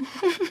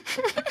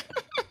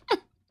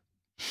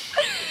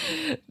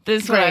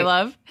 This is what I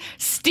love.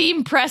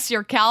 Steam press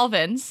your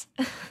Calvins.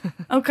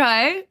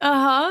 Okay.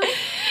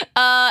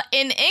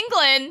 In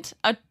England,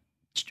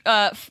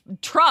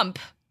 Trump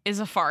is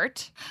a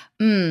fart.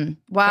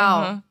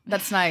 Wow.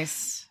 That's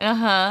nice.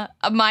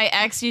 My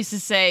ex used to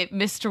say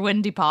Mr.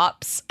 Windy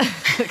Pops.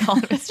 They call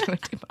him Mr.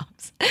 Windy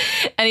Pops.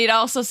 And he'd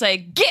also say,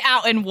 get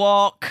out and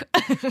walk.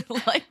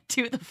 Like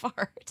to the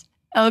fart.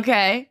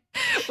 Okay.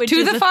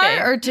 To the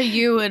fart or to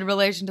you in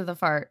relation to the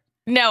fart?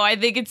 No, I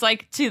think it's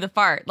like to the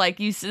fart. Like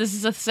this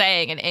is a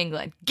saying in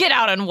England. Get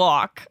out and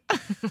walk.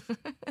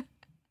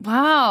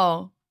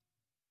 Wow.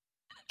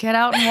 Get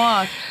out and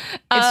walk.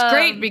 It's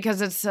great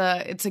because it's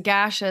a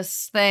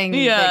gaseous thing.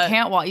 Yeah. They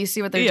can't walk. You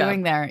see what they're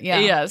doing there. Yeah.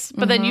 Yes.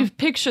 But then you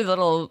picture the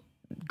little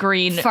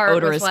green fart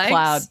odorous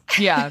cloud.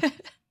 Yeah.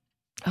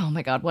 Oh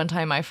my God. One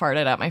time I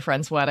farted at my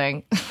friend's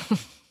wedding.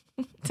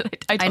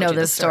 I know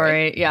this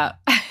story. Yeah.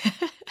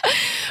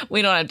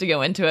 We don't have to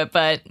go into it,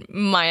 but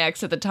my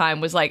ex at the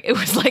time was like, it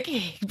was like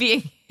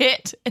being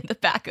hit in the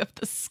back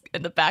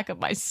of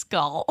my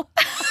skull.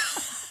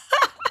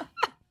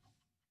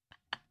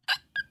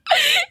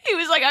 He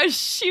was like,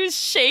 she was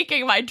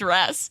shaking my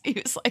dress. He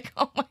was like,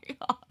 oh my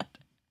God.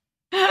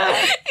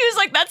 He was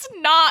like, that's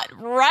not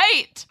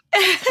right.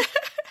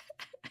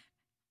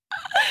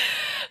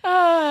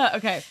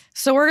 Okay.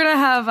 So we're going to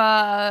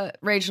have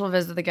Rachel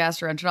visit the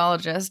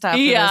gastroenterologist after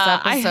this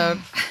episode.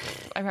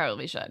 I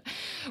probably should.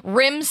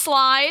 Rim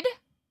slide.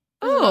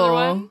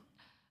 Oh.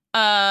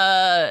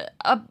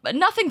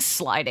 Nothing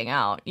sliding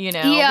out, you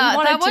know? Yeah,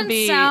 that one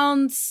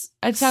sounds...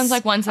 It sounds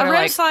like ones that are like...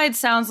 A rim slide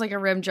sounds like a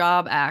rim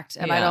job act,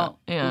 and I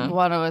don't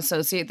want to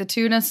associate the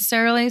two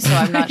necessarily, so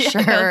I'm not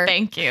sure. No,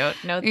 thank you.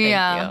 No, thank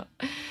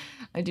you.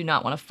 I do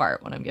not want to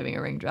fart when I'm giving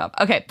a ring job.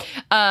 Okay.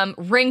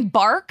 Ring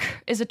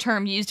bark is a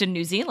term used in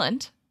New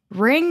Zealand.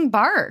 Ring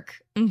bark?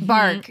 Mm-hmm.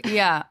 Bark,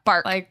 yeah.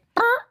 Bark. Like...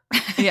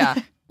 Yeah.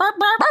 Bark,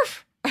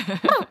 bark.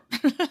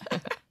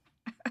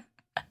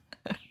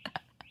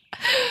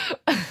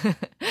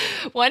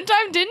 One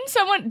time,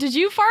 did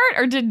you fart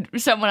or did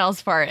someone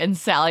else fart? And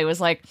Sally was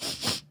like,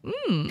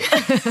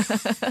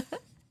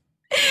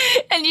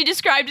 And you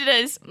described it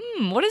as,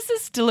 what is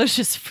this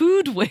delicious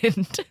food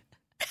wind?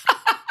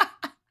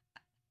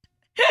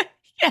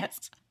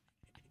 Yes.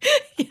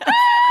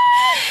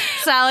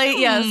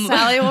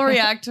 Sally will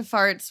react to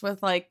farts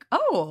with like,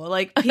 oh,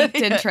 like piqued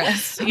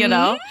interest, you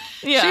know?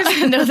 Yeah. She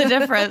doesn't know the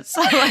difference.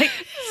 Like,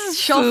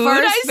 she'll Food,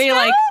 first I be smell?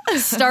 like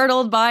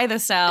startled by the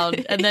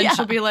sound, and then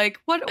she'll be like,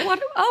 what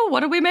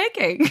are we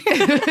making?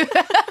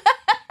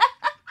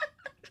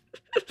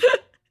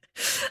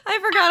 I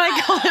forgot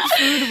I called it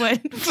food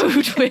wind.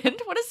 Food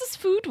wind? What is this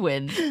food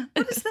wind?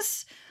 What is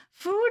this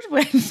food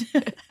wind?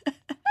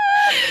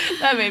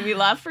 That made me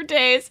laugh for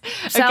days.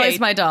 Sally's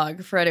my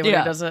dog, for anyone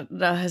Yeah. who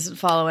isn't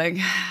following.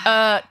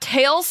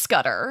 Tail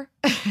scudder.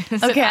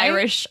 It's Okay.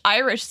 an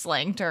Irish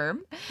slang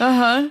term.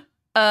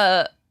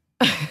 Uh-huh.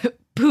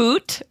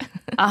 Poot.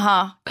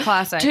 Uh-huh.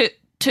 Classic.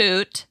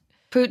 Toot.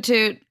 Poot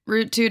toot,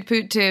 root toot,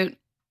 poot toot.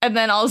 And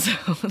then also,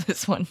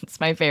 this one's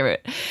my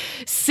favorite.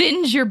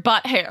 Singe your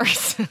butt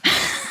hairs.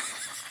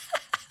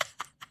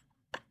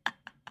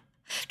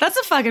 That's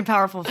a fucking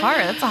powerful fart.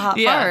 That's a hot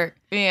fart.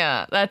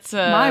 Yeah, that's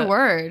My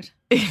word.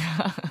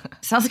 Yeah.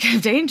 Sounds kind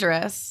of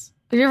dangerous.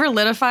 Have you ever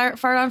lit a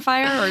fart on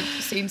fire or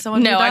seen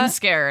someone do No, that? I'm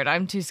scared.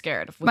 I'm too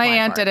scared. With My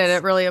aunt did farts. it.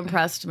 It really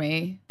impressed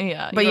me.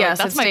 Yeah. But you're yes,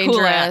 like, that's it's my cool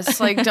dangerous. aunt.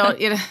 Like, don't,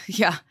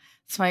 yeah,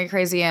 it's my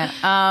crazy aunt.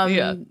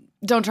 Yeah.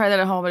 Don't try that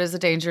at home. It is a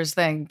dangerous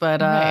thing.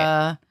 But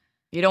Right.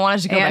 You don't want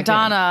it to go Aunt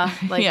back Donna,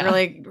 like, Yeah.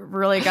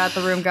 really got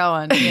the room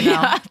going, you in. know?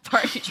 Yeah,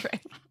 party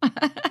trick.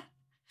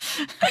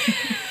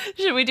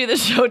 Should we do the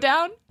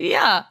showdown?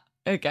 Yeah.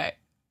 Okay.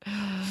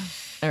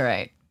 All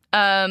right.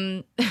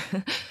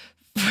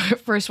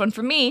 First one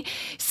for me.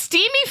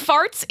 Steamy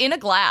farts in a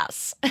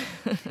glass.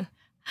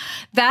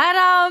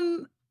 That,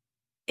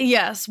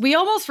 yes, we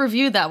almost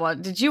reviewed that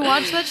one. Did you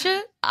watch that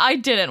shit? I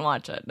didn't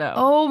watch it, no.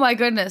 Oh my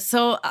goodness.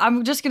 So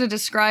I'm just going to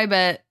describe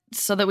it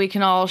so that we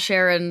can all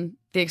share in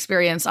the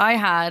experience I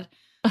had.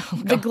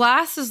 The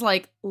glass is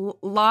like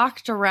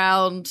locked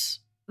around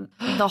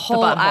the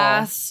whole butthole.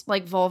 ass,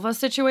 like vulva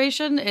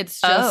situation.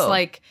 It's just Oh.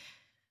 like,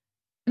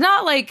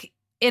 not like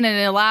in an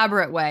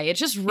elaborate way. It's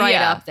just right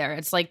Yeah. up there.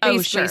 It's like Oh,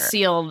 basically sure.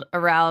 sealed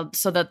around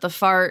so that the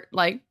fart,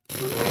 like,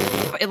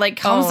 it like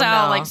comes Oh,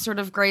 out no. like sort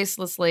of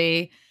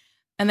gracelessly.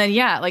 And then,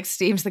 yeah, it like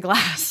steams the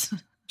glass.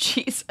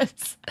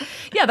 Jesus.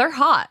 Yeah, they're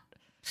hot.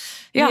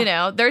 Yeah. You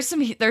know, there's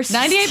 98.6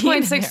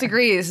 steam there.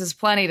 degrees is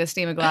plenty to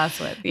steam a glass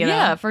with, you know?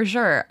 Yeah, for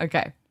sure.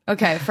 Okay.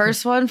 Okay,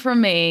 first one from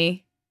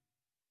me.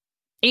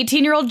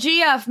 18-year-old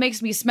GF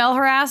makes me smell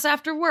her ass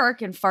after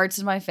work and farts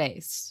in my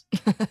face.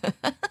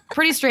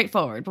 Pretty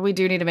straightforward, but we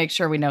do need to make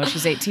sure we know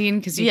she's 18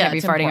 because you Yeah, can't be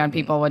it's farting on important.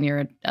 people when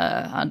you're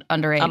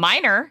underage. A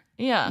minor?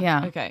 Yeah.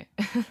 Yeah. Okay.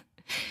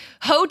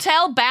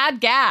 Hotel bad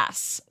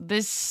gas.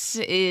 This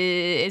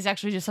is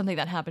actually just something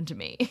that happened to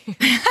me.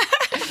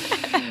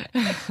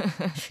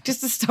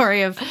 Just a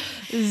story of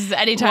This is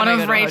anytime one I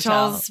go of to a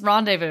hotel. Rachel's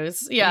rendezvous.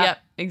 Yeah. Yep,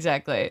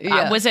 exactly.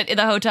 Yeah. Was it in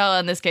the hotel?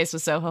 In this case,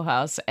 was Soho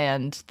House,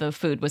 and the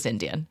food was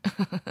Indian.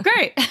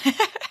 Great.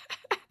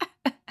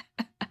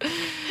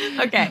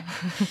 Okay.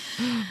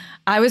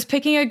 I was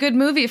picking a good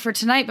movie for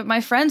tonight, but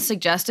my friend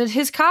suggested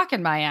his cock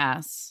in my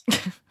ass.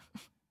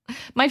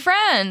 My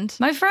friend.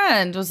 My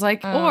friend was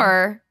like, Oh.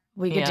 or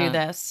we could Yeah. do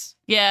this.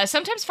 Yeah,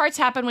 sometimes farts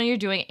happen when you're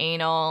doing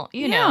anal.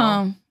 You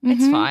know, Yeah.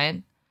 it's Mhm.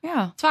 fine.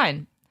 Yeah. It's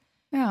fine.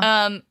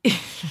 Yeah.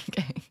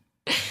 Okay.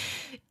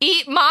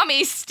 Eat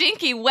mommy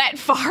stinky wet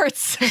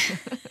farts.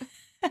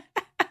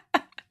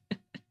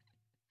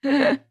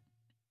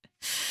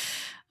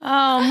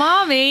 Oh,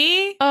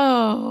 mommy.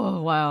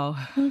 Oh, wow.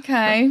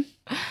 Okay.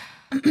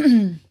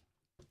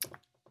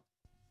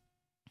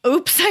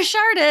 Oops, I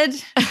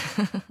sharted.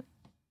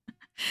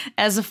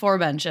 As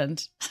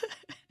aforementioned.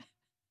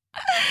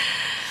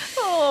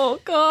 Oh,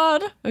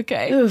 God.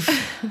 Okay. Oof.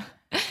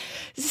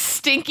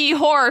 Stinky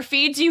whore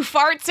feeds you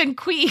farts and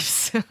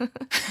queefs.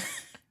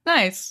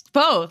 Nice.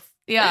 Both.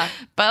 Yeah.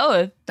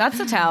 Both. That's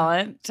a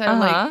talent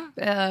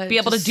to Be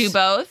able to do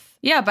both.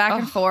 Yeah, back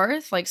and Oh.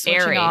 forth, like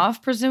switching Airy.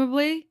 off,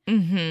 presumably.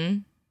 Mm-hmm.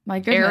 My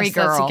goodness, Airy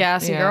that's a girl.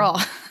 gassy Yeah.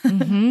 girl.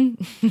 Mm-hmm.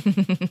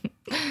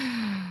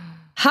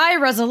 High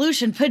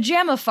resolution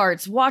pajama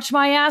farts. Watch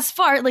my ass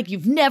fart like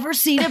you've never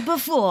seen it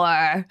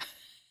before.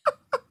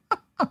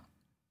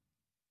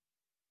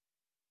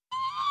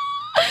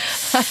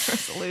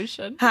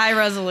 Resolution. High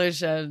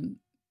resolution.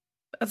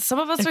 Some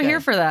of us are Okay. here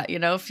for that, you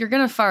know. If you're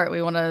gonna fart,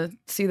 we want to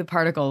see the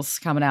particles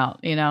coming out,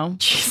 you know.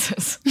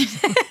 Jesus.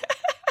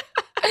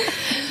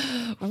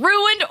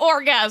 Ruined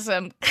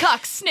orgasm.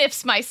 Cuck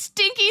sniffs my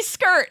stinky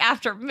skirt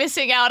after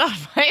missing out on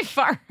my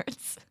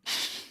farts.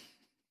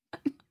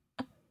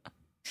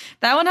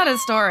 That one had a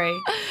story.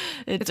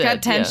 It's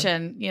Got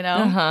tension, you know.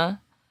 Uh-huh.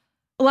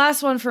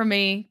 Last one for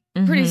me.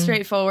 Pretty Mhm.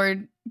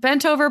 straightforward.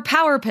 Bent over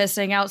power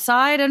pissing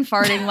outside and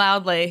farting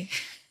loudly.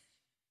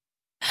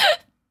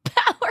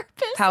 Power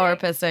pissing. Power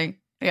pissing.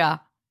 Yeah.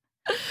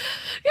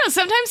 Yeah,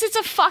 sometimes it's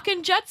a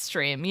fucking jet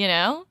stream, you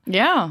know?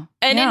 Yeah.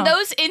 And yeah. in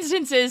those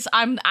instances,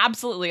 I'm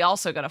absolutely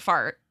also gonna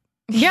fart.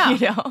 Yeah. You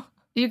know?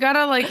 You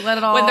gotta like let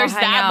it all When there's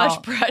hang that out.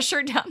 much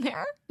pressure down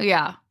there.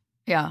 Yeah.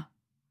 Yeah.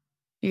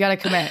 You gotta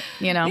commit,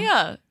 you know?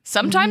 Yeah.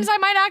 Sometimes I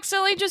might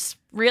accidentally just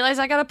realize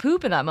I gotta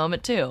poop in that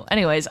moment too.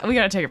 Anyways, we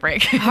gotta take a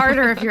break.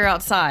 Harder if you're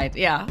outside.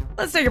 Yeah.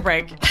 Let's take a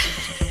break.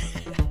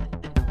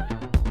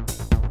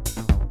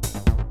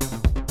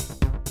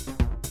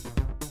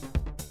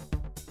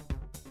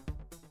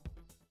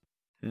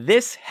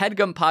 This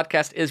HeadGum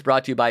podcast is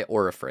brought to you by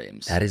Aura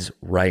Frames. That is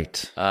right.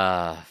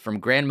 From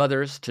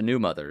grandmothers to new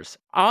mothers,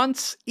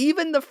 aunts,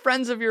 even the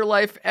friends of your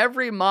life,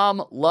 every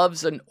mom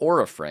loves an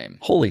Aura frame.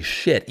 Holy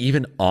shit,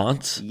 even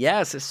aunts?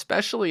 Yes,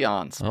 especially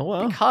aunts. Oh,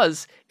 wow.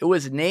 Because it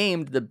was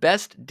named the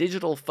best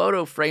digital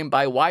photo frame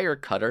by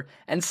Wirecutter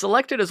and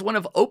selected as one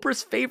of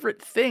Oprah's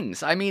favorite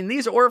things. I mean,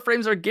 these Aura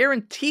frames are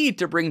guaranteed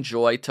to bring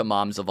joy to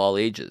moms of all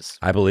ages.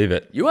 I believe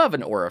it. You have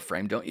an Aura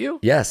frame, don't you?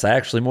 Yes, I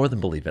actually more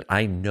than believe it.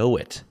 I know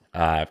it.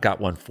 I've got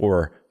one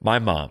for my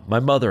mom, my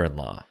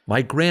mother-in-law,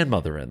 my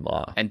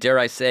grandmother-in-law. And dare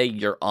I say,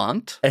 your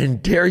aunt?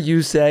 And dare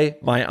you say,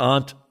 my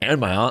aunt and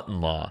my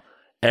aunt-in-law.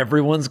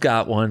 Everyone's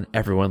got one.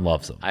 Everyone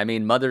loves them. I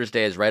mean, Mother's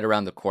Day is right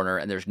around the corner,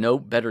 and there's no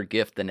better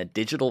gift than a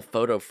digital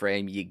photo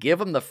frame. You give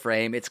them the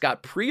frame. It's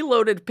got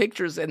preloaded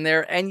pictures in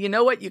there, and you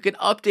know what? You can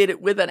update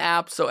it with an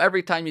app, so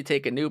every time you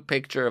take a new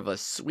picture of a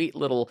sweet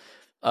little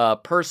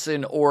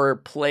person or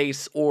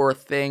place or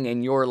thing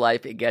in your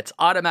life, it gets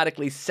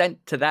automatically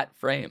sent to that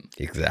frame.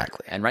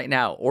 Exactly. And right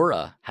now,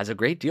 Aura has a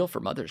great deal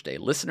for Mother's Day.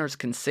 Listeners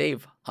can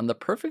save on the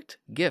perfect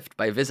gift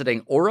by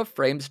visiting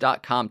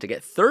auraframes.com to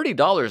get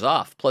 $30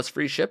 off plus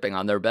free shipping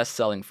on their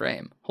best-selling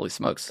frame. Holy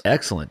smokes.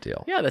 Excellent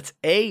deal. Yeah, that's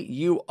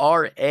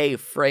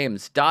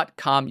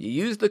auraframes.com. You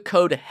use the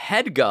code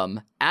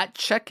HEADGUM at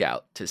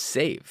checkout to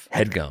save.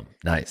 HeadGum.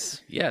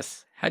 Nice.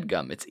 Yes.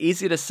 HeadGum. It's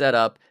easy to set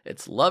up.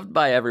 It's loved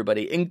by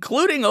everybody,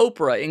 including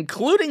Oprah,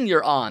 including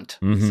your aunt.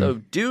 Mm-hmm. So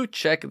do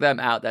check them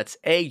out. That's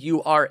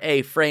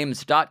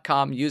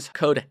auraframes.com. Use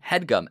code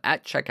HEADGUM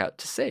at checkout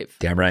to save.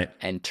 Damn right.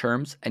 And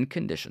terms and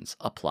conditions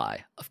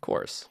apply, of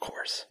course. Of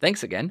course.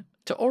 Thanks again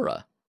to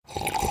Aura.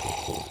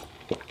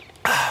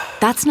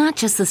 That's not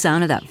just the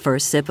sound of that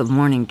first sip of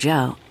Morning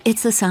Joe.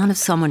 It's the sound of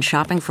someone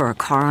shopping for a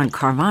car on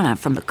Carvana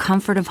from the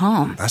comfort of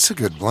home. That's a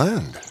good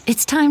blend.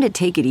 It's time to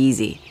take it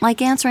easy,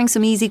 like answering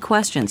some easy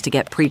questions to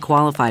get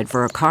pre-qualified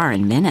for a car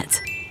in minutes.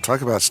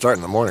 Talk about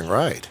starting the morning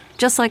right.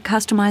 Just like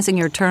customizing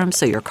your terms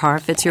so your car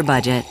fits your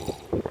budget.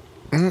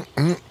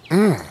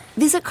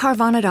 Visit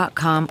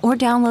Carvana.com or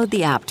download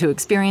the app to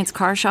experience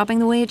car shopping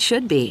the way it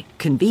should be.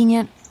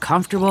 Convenient,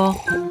 comfortable.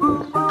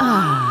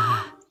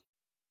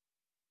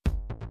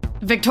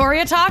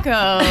 Victoria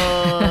Tacos.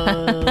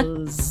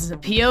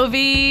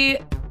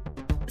 POV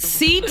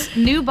seat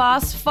new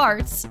boss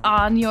farts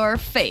on your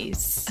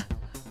face.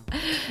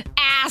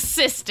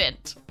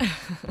 Assistant.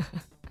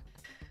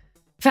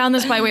 Found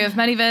this by way of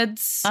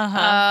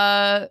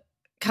ManyVids.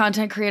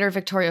 Content creator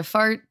Victoria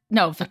Tacos.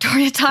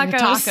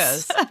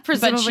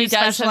 Presumably but she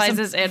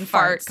specializes in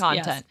fart farts.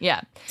 content. Yes.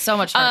 Yeah. So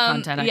much fart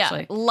content,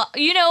 actually.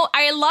 Yeah.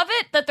 I love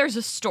it that there's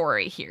a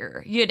story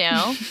here, you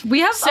know?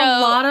 We have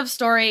a lot of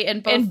story in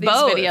both these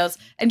both. videos.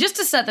 And just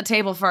to set the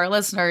table for our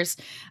listeners,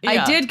 Yeah.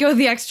 I did go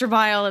the extra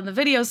mile in the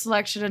video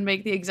selection and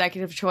make the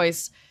executive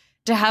choice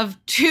to have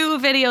two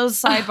videos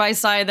side by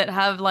side that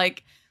have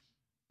like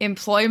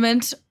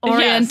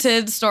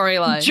employment-oriented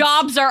storylines.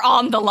 Jobs are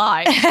on the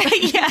line.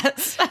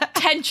 Yes.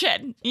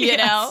 Tension, you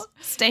know?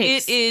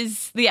 Stakes. It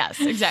is, yes,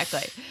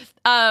 exactly.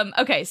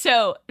 Okay,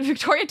 so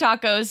Victoria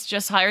Tacos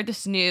just hired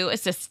this new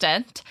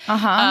assistant.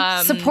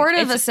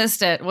 Supportive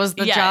assistant was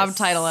the job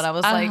title, and I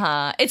was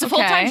like, it's a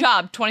full-time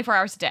job, 24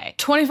 hours a day.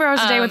 24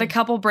 hours a day with a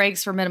couple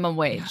breaks for minimum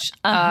wage.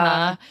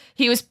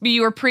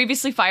 You were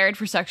previously fired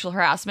for sexual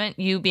harassment,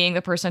 you being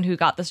the person who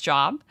got this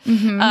job.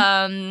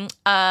 And,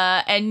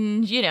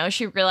 you know,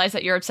 she realized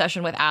that your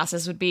obsession with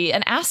asses would be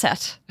an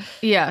asset.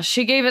 Yeah,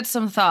 she gave it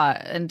some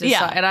thought and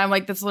decided, and I'm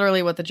like, that's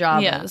literally what the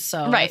job is.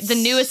 So right, the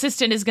new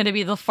assistant is going to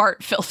be the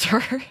fart filter.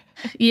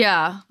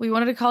 Yeah, we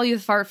wanted to call you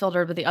the fart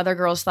filter, but the other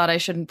girls thought I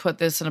shouldn't put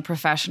this in a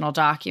professional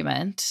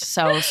document.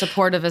 So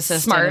supportive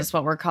assistant is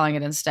what we're calling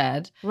it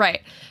instead.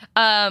 Right.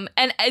 And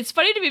it's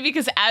funny to me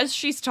because as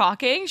she's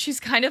talking, she's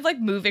kind of like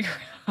moving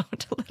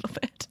around a little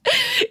bit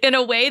in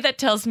a way that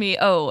tells me,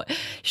 oh,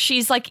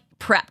 she's like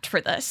prepped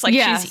for this. Like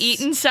she's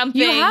eaten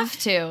something. You have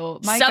to.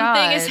 My something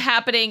God. is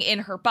happening in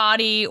her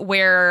body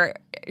where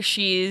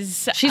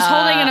she's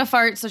holding in a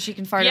fart so she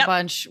can fart a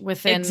bunch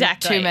within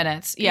 2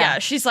 minutes. Yeah.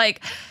 She's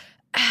like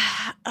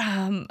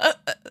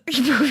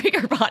moving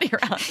her body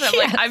around. So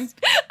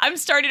I'm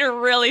starting to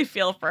really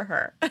feel for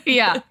her.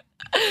 Yeah.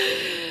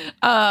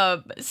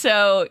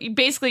 So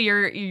basically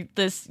you're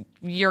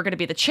going to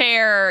be the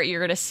chair, you're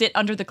going to sit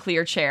under the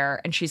clear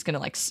chair, and she's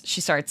going to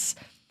she starts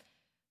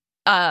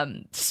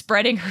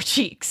spreading her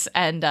cheeks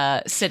and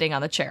sitting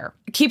on the chair.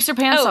 Keeps her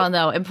pants on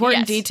though.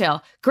 Important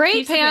detail. Great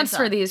Keeps pants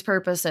for these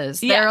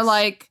purposes. They're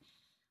like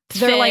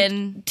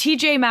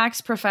TJ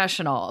Maxx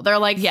professional. They're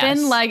like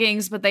thin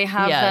leggings, but they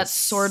have that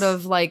sort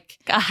of like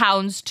a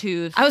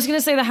houndstooth. I was going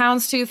to say the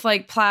houndstooth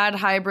like plaid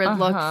hybrid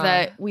look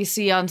that we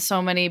see on so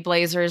many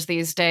blazers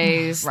these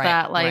days,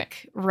 that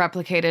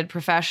replicated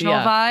professional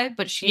vibe,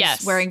 but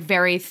she's wearing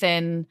very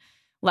thin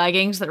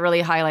leggings that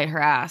really highlight her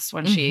ass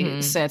when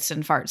she sits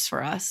and farts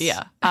for us.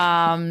 Yeah.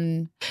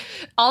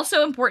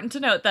 Also important to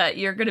note that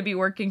you're going to be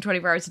working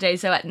 24 hours a day,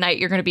 so at night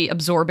you're going to be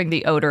absorbing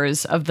the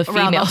odors of the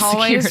around female the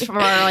hallways security.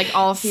 for like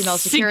all female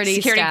security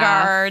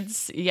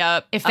guards.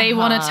 Yep. If they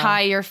want to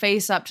tie your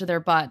face up to their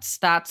butts,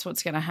 that's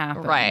what's going to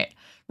happen. Right.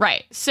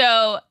 Right.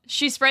 So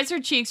she spreads her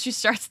cheeks. She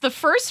starts. The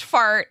first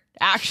fart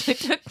actually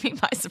took me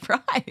by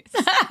surprise.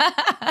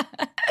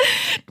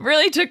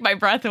 Really took my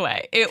breath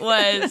away. It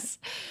was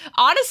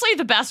honestly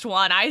the best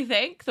one, I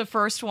think. The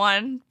first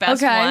one,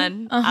 best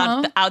one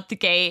out the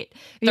gate.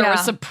 There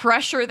was some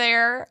pressure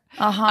there.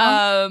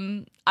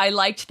 I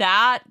liked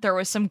that. There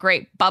was some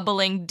great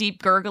bubbling,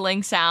 deep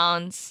gurgling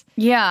sounds.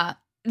 Yeah.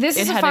 This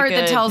is a fart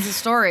that tells a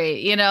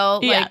story, you know?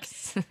 Like,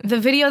 the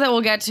video that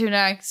we'll get to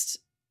next,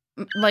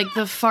 like,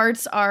 the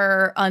farts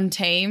are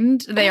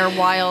untamed. They are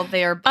wild.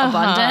 They are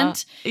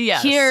abundant.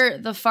 Yes. Here,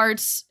 the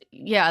farts,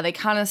 they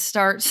kind of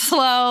start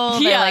slow.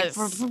 Yes.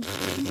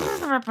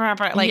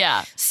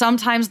 Like,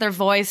 sometimes they're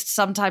voiced,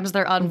 sometimes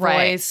they're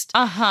unvoiced.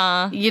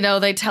 Right. You know,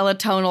 they tell a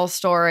tonal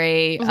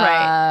story.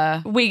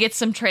 Right. We get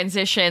some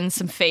transitions,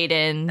 some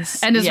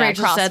fade-ins. And as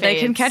Rachel said,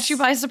 they can catch you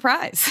by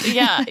surprise.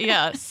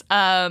 Yes.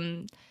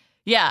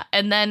 Yeah,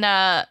 and then,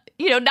 not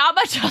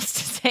much else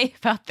to say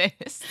about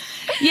this.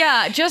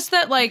 Yeah, just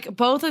that, like,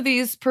 both of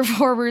these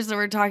performers that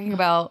we're talking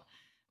about,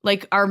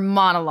 like, are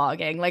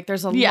monologuing. Like,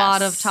 there's a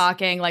lot of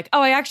talking. Like,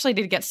 oh, I actually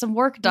did get some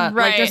work done.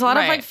 Right, like, there's a lot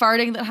of, like,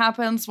 farting that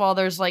happens while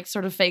there's, like,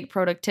 sort of fake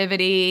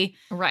productivity.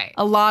 Right.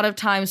 A lot of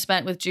time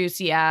spent with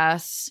juicy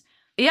ass.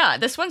 Yeah,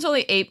 this one's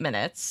only 8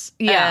 minutes.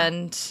 Yeah.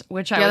 And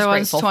which I was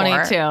grateful for. The other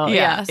one's 22.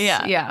 Yeah,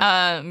 Yes.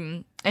 Yeah.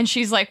 And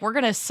she's like, we're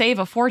going to save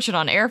a fortune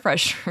on air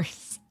fresheners.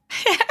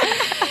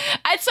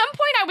 At some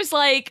point, I was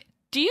like,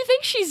 do you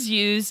think she's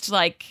used,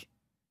 like,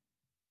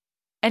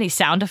 any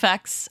sound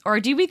effects?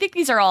 Or do we think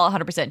these are all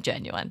 100%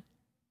 genuine?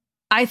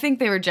 I think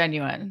they were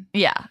genuine.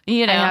 Yeah.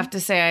 You know, I have to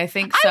say, I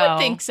think so. I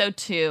would think so,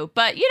 too.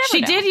 But you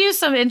never know. She did use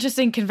some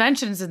interesting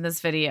conventions in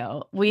this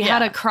video. We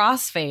had a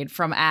crossfade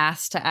from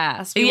ass to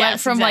ass. We went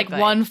from, like,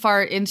 one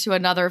fart into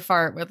another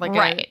fart with,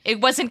 like,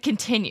 It wasn't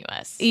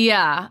continuous.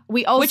 Yeah.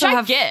 We also Which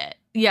I get.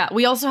 Yeah,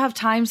 we also have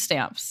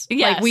timestamps.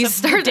 Yeah, like we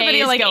start the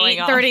video like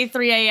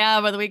 8:33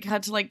 a.m. and then we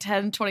cut to like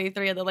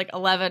 10:23 and then like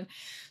 11.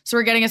 So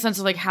we're getting a sense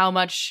of like how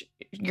much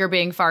you're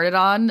being farted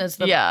on as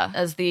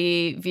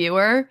the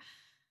viewer.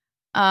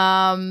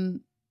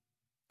 And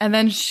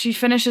then she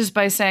finishes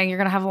by saying, "You're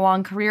gonna have a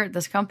long career at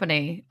this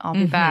company. I'll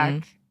be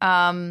back."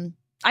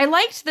 I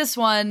liked this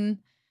one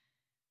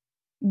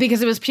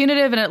because it was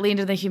punitive and it leaned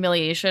into the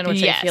humiliation,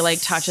 which I feel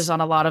like touches on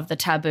a lot of the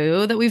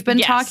taboo that we've been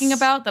talking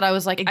about. That I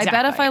was like, I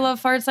bet if I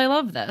love farts, I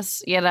love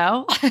this, you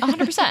know?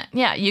 100%.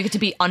 Yeah, you get to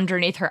be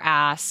underneath her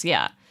ass.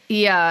 Yeah.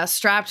 Yeah,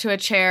 strapped to a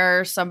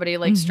chair, somebody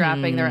like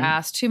strapping their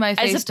ass to my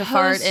face to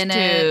fart in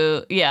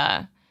it.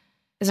 Yeah.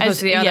 As opposed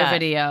to the other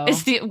video.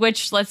 It's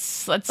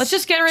let's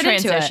just get right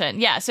into it.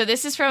 Yeah, so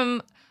this is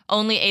from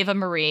Only Ava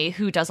Marie,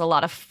 who does a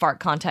lot of fart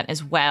content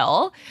as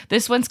well.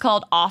 This one's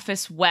called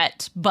Office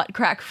Wet Butt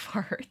Crack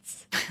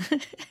Farts.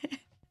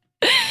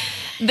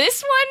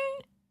 This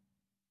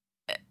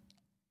one...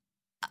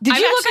 Did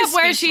you look up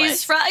where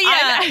she's from? Yeah.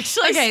 I'm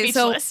actually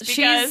speechless.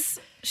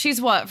 So she's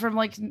what? From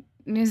like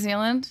New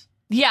Zealand?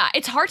 Yeah,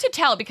 it's hard to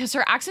tell because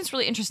her accent's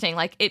really interesting.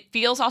 Like, it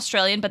feels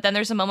Australian, but then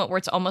there's a moment where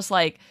it's almost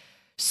like...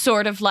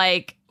 sort of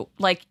like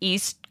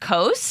East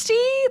Coasty,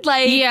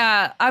 like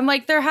I'm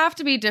like there have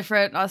to be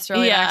different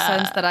Australian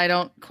accents that I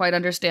don't quite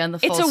understand the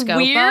full scope of. It's a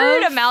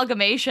weird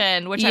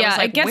amalgamation, which I was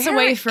like, it gets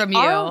away from you.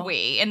 Are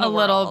we in the world?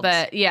 Little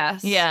bit?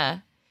 Yes. Yeah.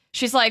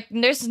 She's like,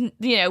 there's,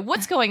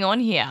 what's going on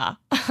here?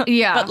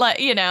 Yeah. But like,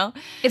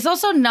 it's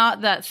also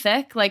not that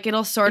thick. Like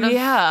it'll sort of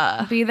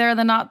be there,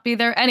 then not be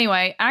there.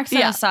 Anyway,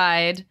 accent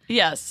aside.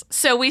 Yes.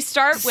 So we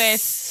start with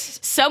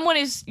someone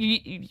is.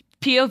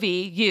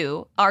 POV,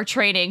 you are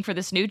training for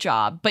this new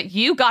job, but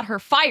you got her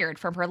fired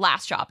from her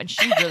last job and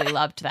she really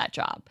loved that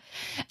job.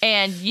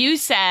 And you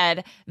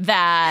said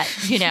that,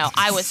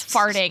 I was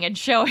farting and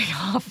showing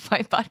off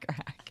my butt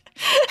crack.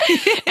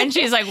 And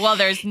she's like, well,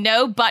 there's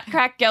no butt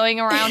crack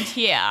going around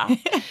here.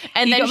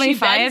 And you then got she me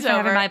fired bends for over.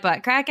 having my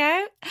butt crack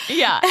out?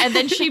 Yeah. And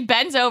then she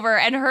bends over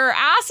and her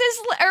ass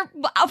is,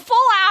 a full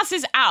ass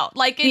is out.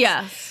 Like,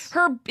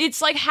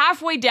 it's like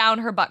halfway down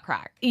her butt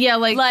crack. Yeah,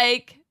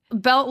 like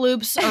belt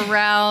loops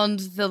around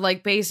the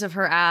like base of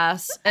her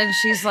ass, and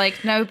she's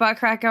like, no butt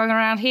crack going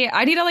around here.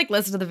 I need to like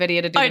listen to the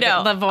video to do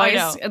the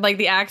voice and like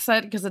the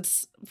accent because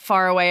it's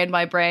far away in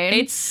my brain.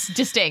 It's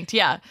distinct,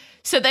 yeah.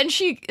 So then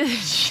she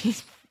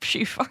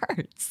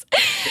farts,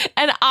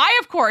 and I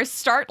of course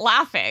start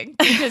laughing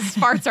because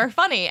farts are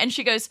funny, and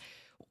she goes,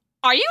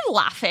 "Are you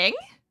laughing?"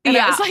 And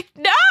I was like,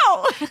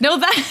 "No,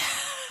 that."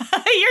 You're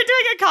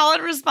doing a call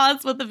and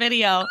response with the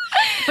video.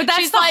 But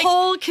that's the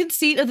whole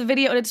conceit of the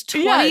video. And it's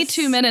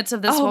 22 minutes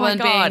of this woman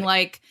being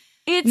like,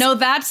 no,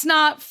 that's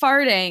not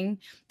farting.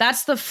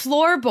 That's the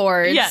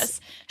floorboards. Yes.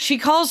 She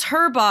calls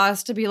her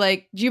boss to be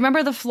like, do you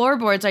remember the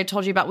floorboards I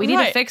told you about? We need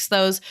to fix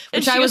those.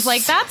 Which I was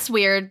like, that's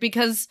weird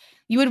because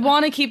you would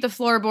want to keep the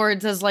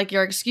floorboards as like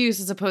your excuse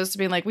as opposed to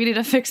being like, we need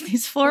to fix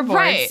these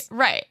floorboards.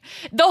 Right.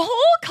 The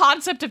whole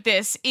concept of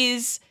this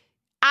is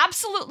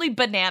absolutely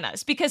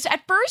bananas because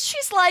at first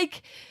she's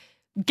like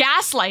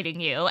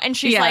gaslighting you and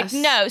she's like,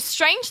 no,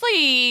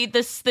 strangely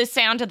the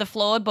sound of the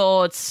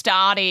floorboards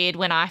started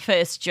when I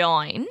first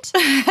joined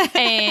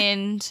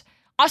and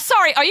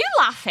sorry, are you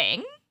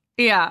laughing?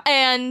 Yeah.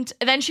 And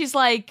then she's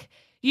like,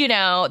 you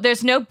know,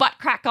 there's no butt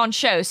crack on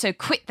show, so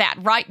quit that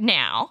right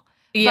now.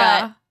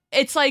 Yeah. But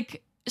it's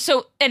like,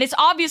 so, and it's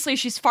obviously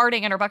she's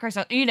farting and her butt crack's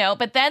not, you know,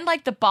 but then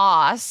like the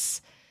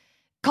boss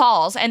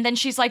calls and then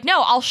she's like,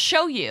 no, I'll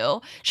show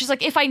you. She's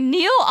like, if I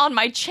kneel on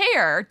my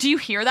chair, do you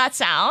hear that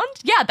sound?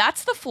 Yeah,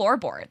 that's the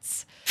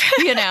floorboards.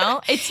 You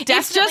know, it's definitely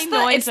It's just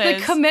noises. it's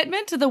the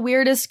commitment to the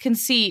weirdest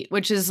conceit,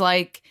 which is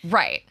like,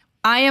 right.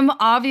 I am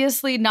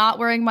obviously not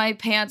wearing my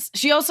pants.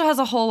 She also has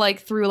a whole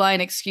like through line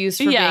excuse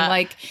for being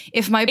like,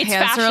 if my It's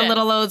pants are a fashion.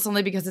 little low, it's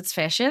only because it's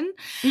fashion.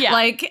 Yeah.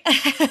 Like,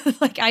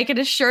 like I can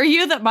assure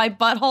you that my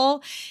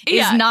butthole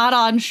Yeah. is not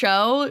on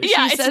show.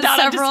 Yeah, She it's says not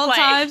on several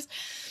display. times.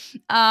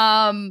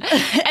 And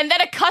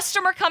then a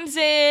customer comes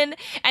in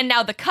and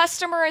now the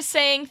customer is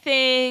saying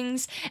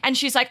things and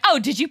she's like, oh,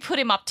 did you put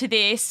him up to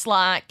this?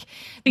 Like,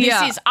 this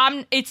Yeah. is,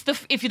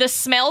 if the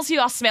smells you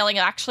are smelling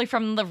are actually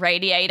from the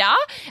radiator.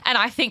 And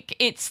I think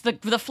it's the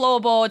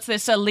floorboards,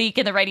 there's a leak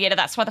in the radiator.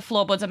 That's why the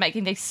floorboards are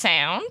making this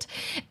sound.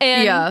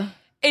 And Yeah.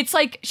 it's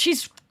like,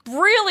 she's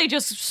really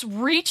just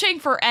reaching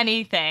for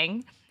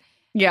anything.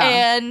 Yeah.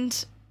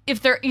 And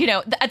if they're, you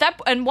know,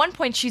 at one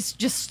point she's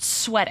just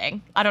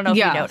sweating. I don't know if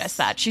Yes. you noticed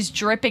that. She's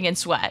dripping in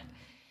sweat.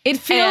 It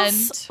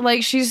feels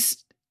like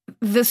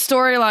the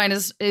storyline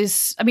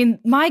is, I mean,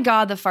 my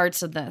God, the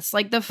farts in this.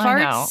 Like the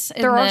farts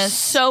in There are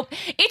this.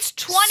 it's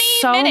 20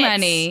 so minutes.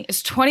 many.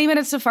 It's 20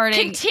 minutes of farting.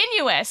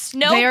 Continuous.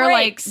 No They're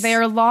breaks. like,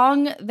 they're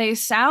long. They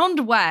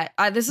sound wet.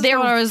 This is They're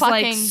what I was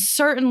like, fucking-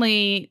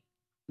 certainly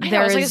I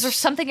know, I was like, is is there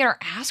something in her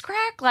ass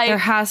crack? Like, there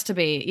has to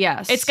be.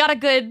 Yes. it's got a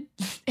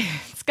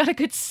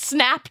good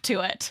snap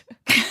to it.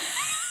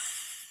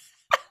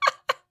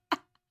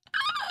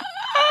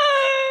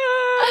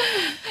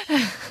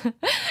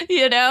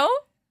 You know?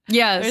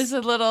 Yes. There's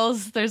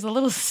a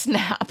little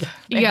snap.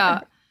 there.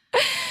 Yeah.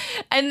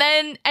 And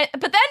then,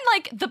 but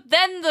then,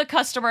 then the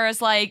customer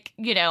is like,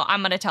 you know,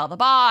 I'm going to tell the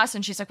boss.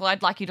 And she's like, well,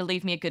 I'd like you to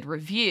leave me a good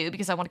review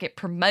because I want to get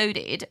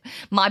promoted.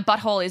 My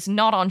butthole is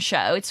not on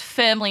show. It's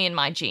firmly in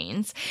my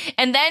jeans.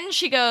 And then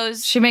she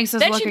goes, She makes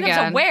us then look she becomes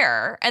again.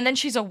 aware. And then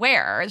she's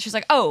aware. And she's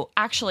like, oh,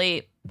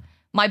 actually,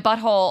 my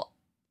butthole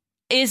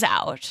is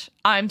out.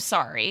 I'm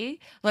sorry.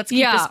 Let's keep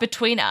Yeah. this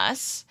between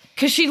us.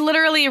 Because she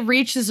literally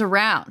reaches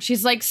around.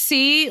 She's like,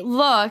 see,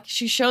 look.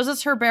 She shows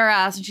us her bare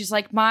ass and she's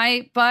like,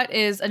 my butt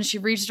is, and she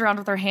reaches around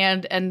with her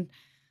hand and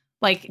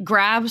like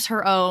grabs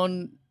her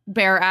own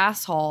bare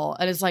asshole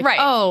and is like, Right.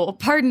 oh,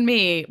 pardon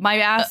me. My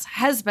ass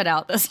has been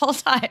out this whole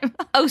time.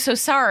 Oh, so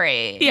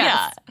sorry.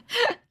 Yes.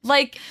 Yeah.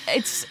 Like,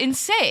 it's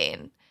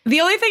insane. The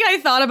only thing I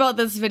thought about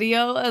this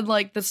video and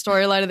like the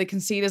storyline of the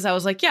conceit is I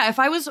was like, yeah, if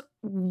I was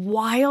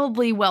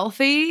wildly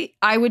wealthy,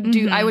 I would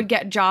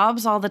get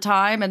jobs all the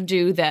time and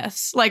do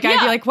this. Like, I'd be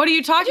Yeah. like, what are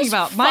you talking Just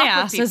about? My fuck with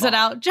ass isn't people.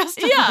 out just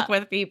to Yeah. fuck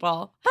with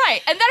people.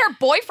 Right. And then her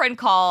boyfriend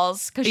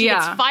calls because she Yeah.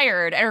 gets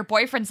fired. And her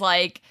boyfriend's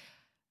like,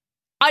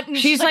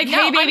 She's like, "No,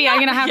 hey, baby, I'm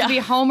going to have yeah. to be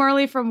home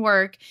early from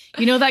work.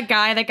 You know that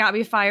guy that got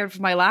me fired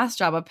from my last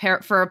job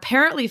for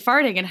apparently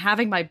farting and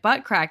having my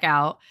butt crack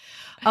out?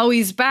 Oh,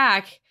 he's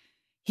back.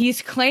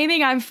 He's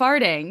claiming I'm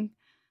farting.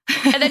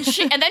 And then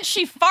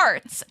she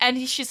farts.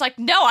 And she's like,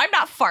 no, I'm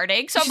not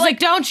farting. So She's I'm like, like,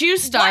 don't you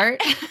start.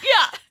 What?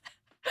 Yeah.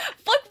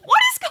 Like,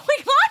 what is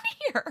going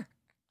on here?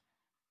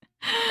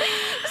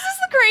 This is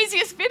the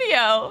craziest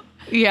video.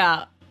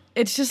 Yeah.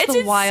 It's just It's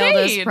the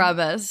wildest insane.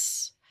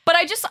 premise. But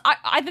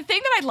I the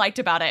thing that I liked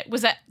about it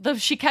was that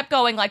she kept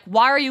going like,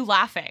 why are you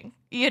laughing?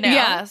 You know?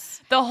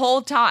 Yes. The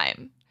whole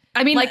time.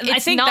 I mean, Like, I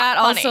it's think not that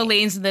also funny.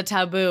 leans to the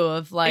taboo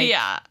of like,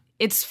 Yeah.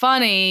 it's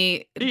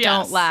funny, Yes.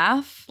 don't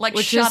laugh. Like,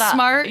 which shut is up.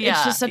 smart. Yeah,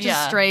 It's just such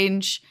yeah. a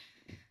strange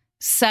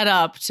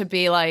setup to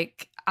be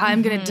like,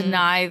 I'm going to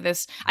deny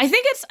this. I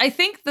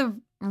think the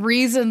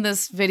reason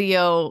this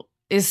video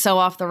is so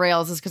off the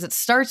rails is because it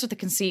starts with the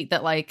conceit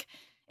that like,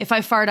 if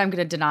I fart, I'm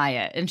going to deny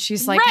it. And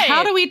she's like, Right.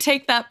 how do we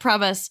take that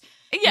premise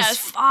as Yes.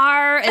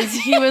 far as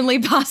humanly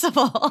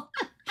possible?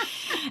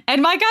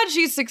 And my God,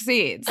 she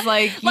succeeds.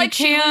 Like you Like,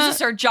 she can't-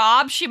 loses her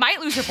job. She might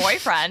lose her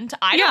boyfriend.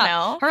 I don't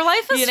know. Her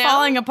life is You know?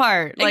 falling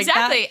apart. Like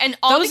Exactly. that- And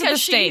all those are because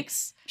the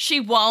stakes. she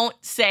won't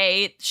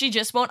say, she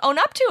just won't own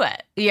up to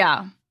it.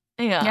 Yeah.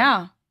 Yeah.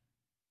 Yeah.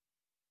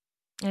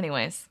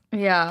 Anyways.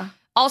 Yeah.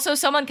 Also,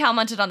 someone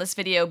commented on this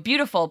video,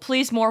 beautiful,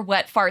 please more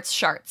wet farts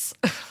sharts.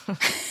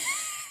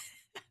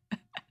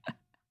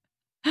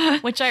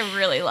 Which I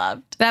really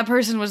loved. That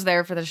person was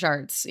there for the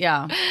sharts.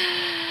 Yeah.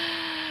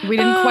 We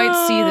didn't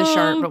quite see the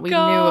shart, but we knew it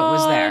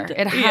was there. God.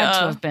 It had Yeah.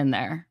 to have been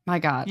there. My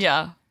God.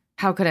 Yeah.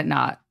 How could it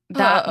not?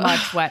 That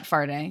much wet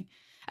farting.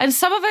 And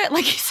some of it,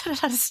 like you said, it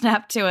had a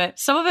snap to it.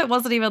 Some of it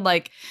wasn't even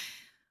like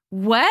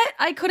wet.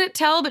 I couldn't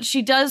tell, but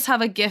she does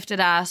have a gifted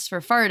ass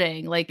for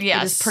farting. Like it is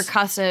Yes.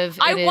 percussive.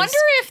 I It wonder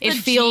if it the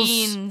feels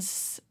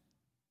jeans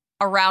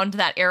around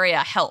that area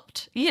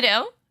helped, you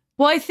know?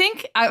 Well, I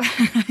think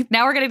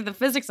now we're getting to the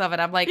physics of it.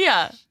 I'm like,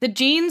 Yeah. the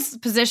jeans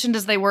positioned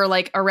as they were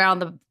like around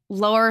the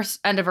lower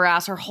end of her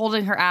ass are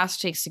holding her ass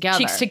cheeks together.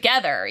 Cheeks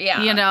together,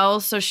 yeah. You know,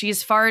 so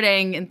she's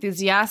farting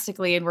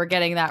enthusiastically and we're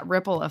getting that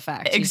ripple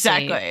effect. you see.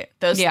 Exactly.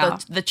 Those Yeah.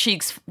 the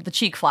cheeks, the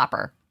cheek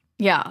flapper.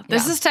 Yeah,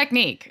 this is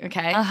technique,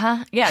 okay?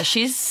 Uh-huh. Yeah,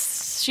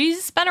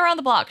 she's been around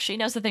the block. She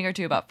knows a thing or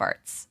two about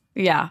farts.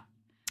 Yeah.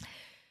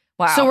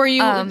 Wow. So were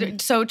you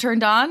so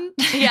turned on?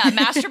 Yeah,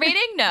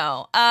 masturbating?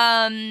 No.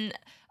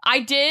 I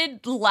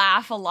did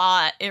laugh a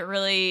lot. It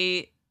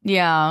really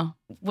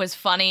was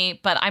funny,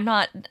 but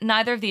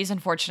neither of these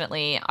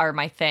unfortunately are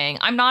my thing.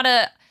 I'm not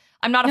a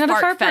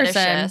fart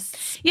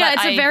fetishist. Yeah,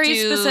 it's a very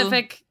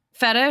specific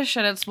fetish,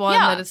 and it's one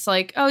that it's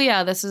like, oh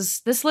yeah, this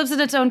lives in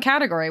its own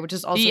category, which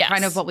is also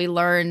kind of what we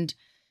learned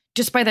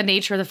just by the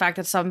nature of the fact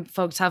that some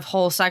folks have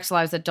whole sex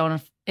lives that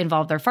don't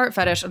involve their fart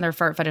fetish, and their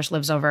fart fetish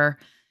lives over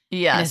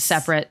in a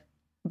separate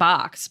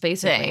box,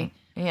 basically.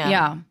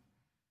 Yeah.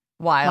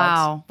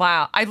 Wild.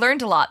 Wow. I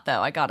learned a lot,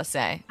 though, I gotta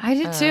say. I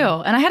did too.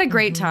 And I had a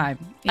great time.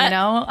 You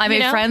know? I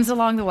made friends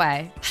along the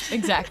way.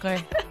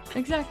 Exactly.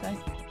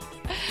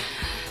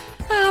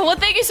 Well,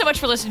 thank you so much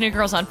for listening to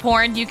Girls on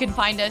Porn. You can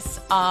find us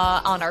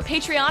on our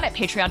Patreon at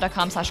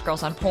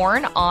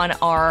patreon.com/girlsonporn, on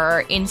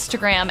our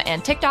Instagram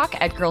and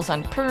TikTok at Girls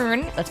on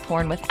Porn. That's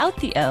porn without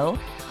the O.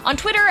 On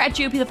Twitter at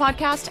GOP the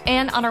Podcast,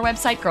 and on our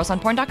website,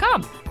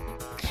 girlsonporn.com.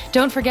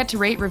 Don't forget to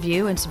rate,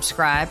 review, and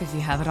subscribe if you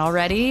haven't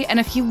already. And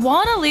if you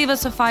want to leave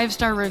us a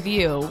 5-star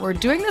review, we're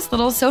doing this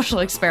little social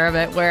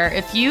experiment where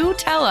if you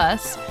tell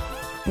us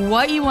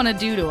what you want to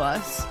do to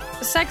us,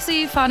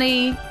 sexy,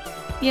 funny,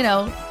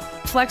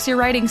 flex your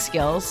writing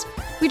skills,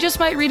 we just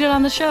might read it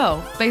on the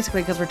show.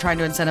 Basically, because we're trying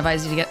to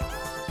incentivize you to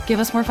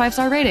give us more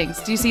 5-star ratings.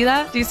 Do you see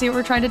that? Do you see what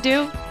we're trying to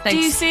do? Thanks. Do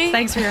you see?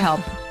 Thanks for your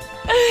help.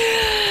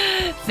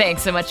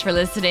 Thanks so much for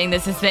listening.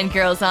 This has been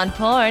Girls on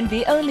Porn,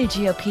 the only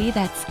GOP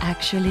that's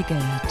actually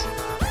good.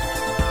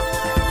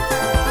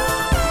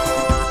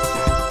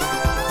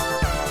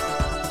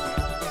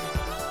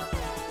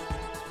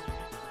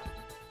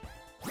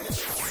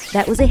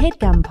 That was a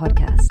HeadGum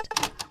podcast.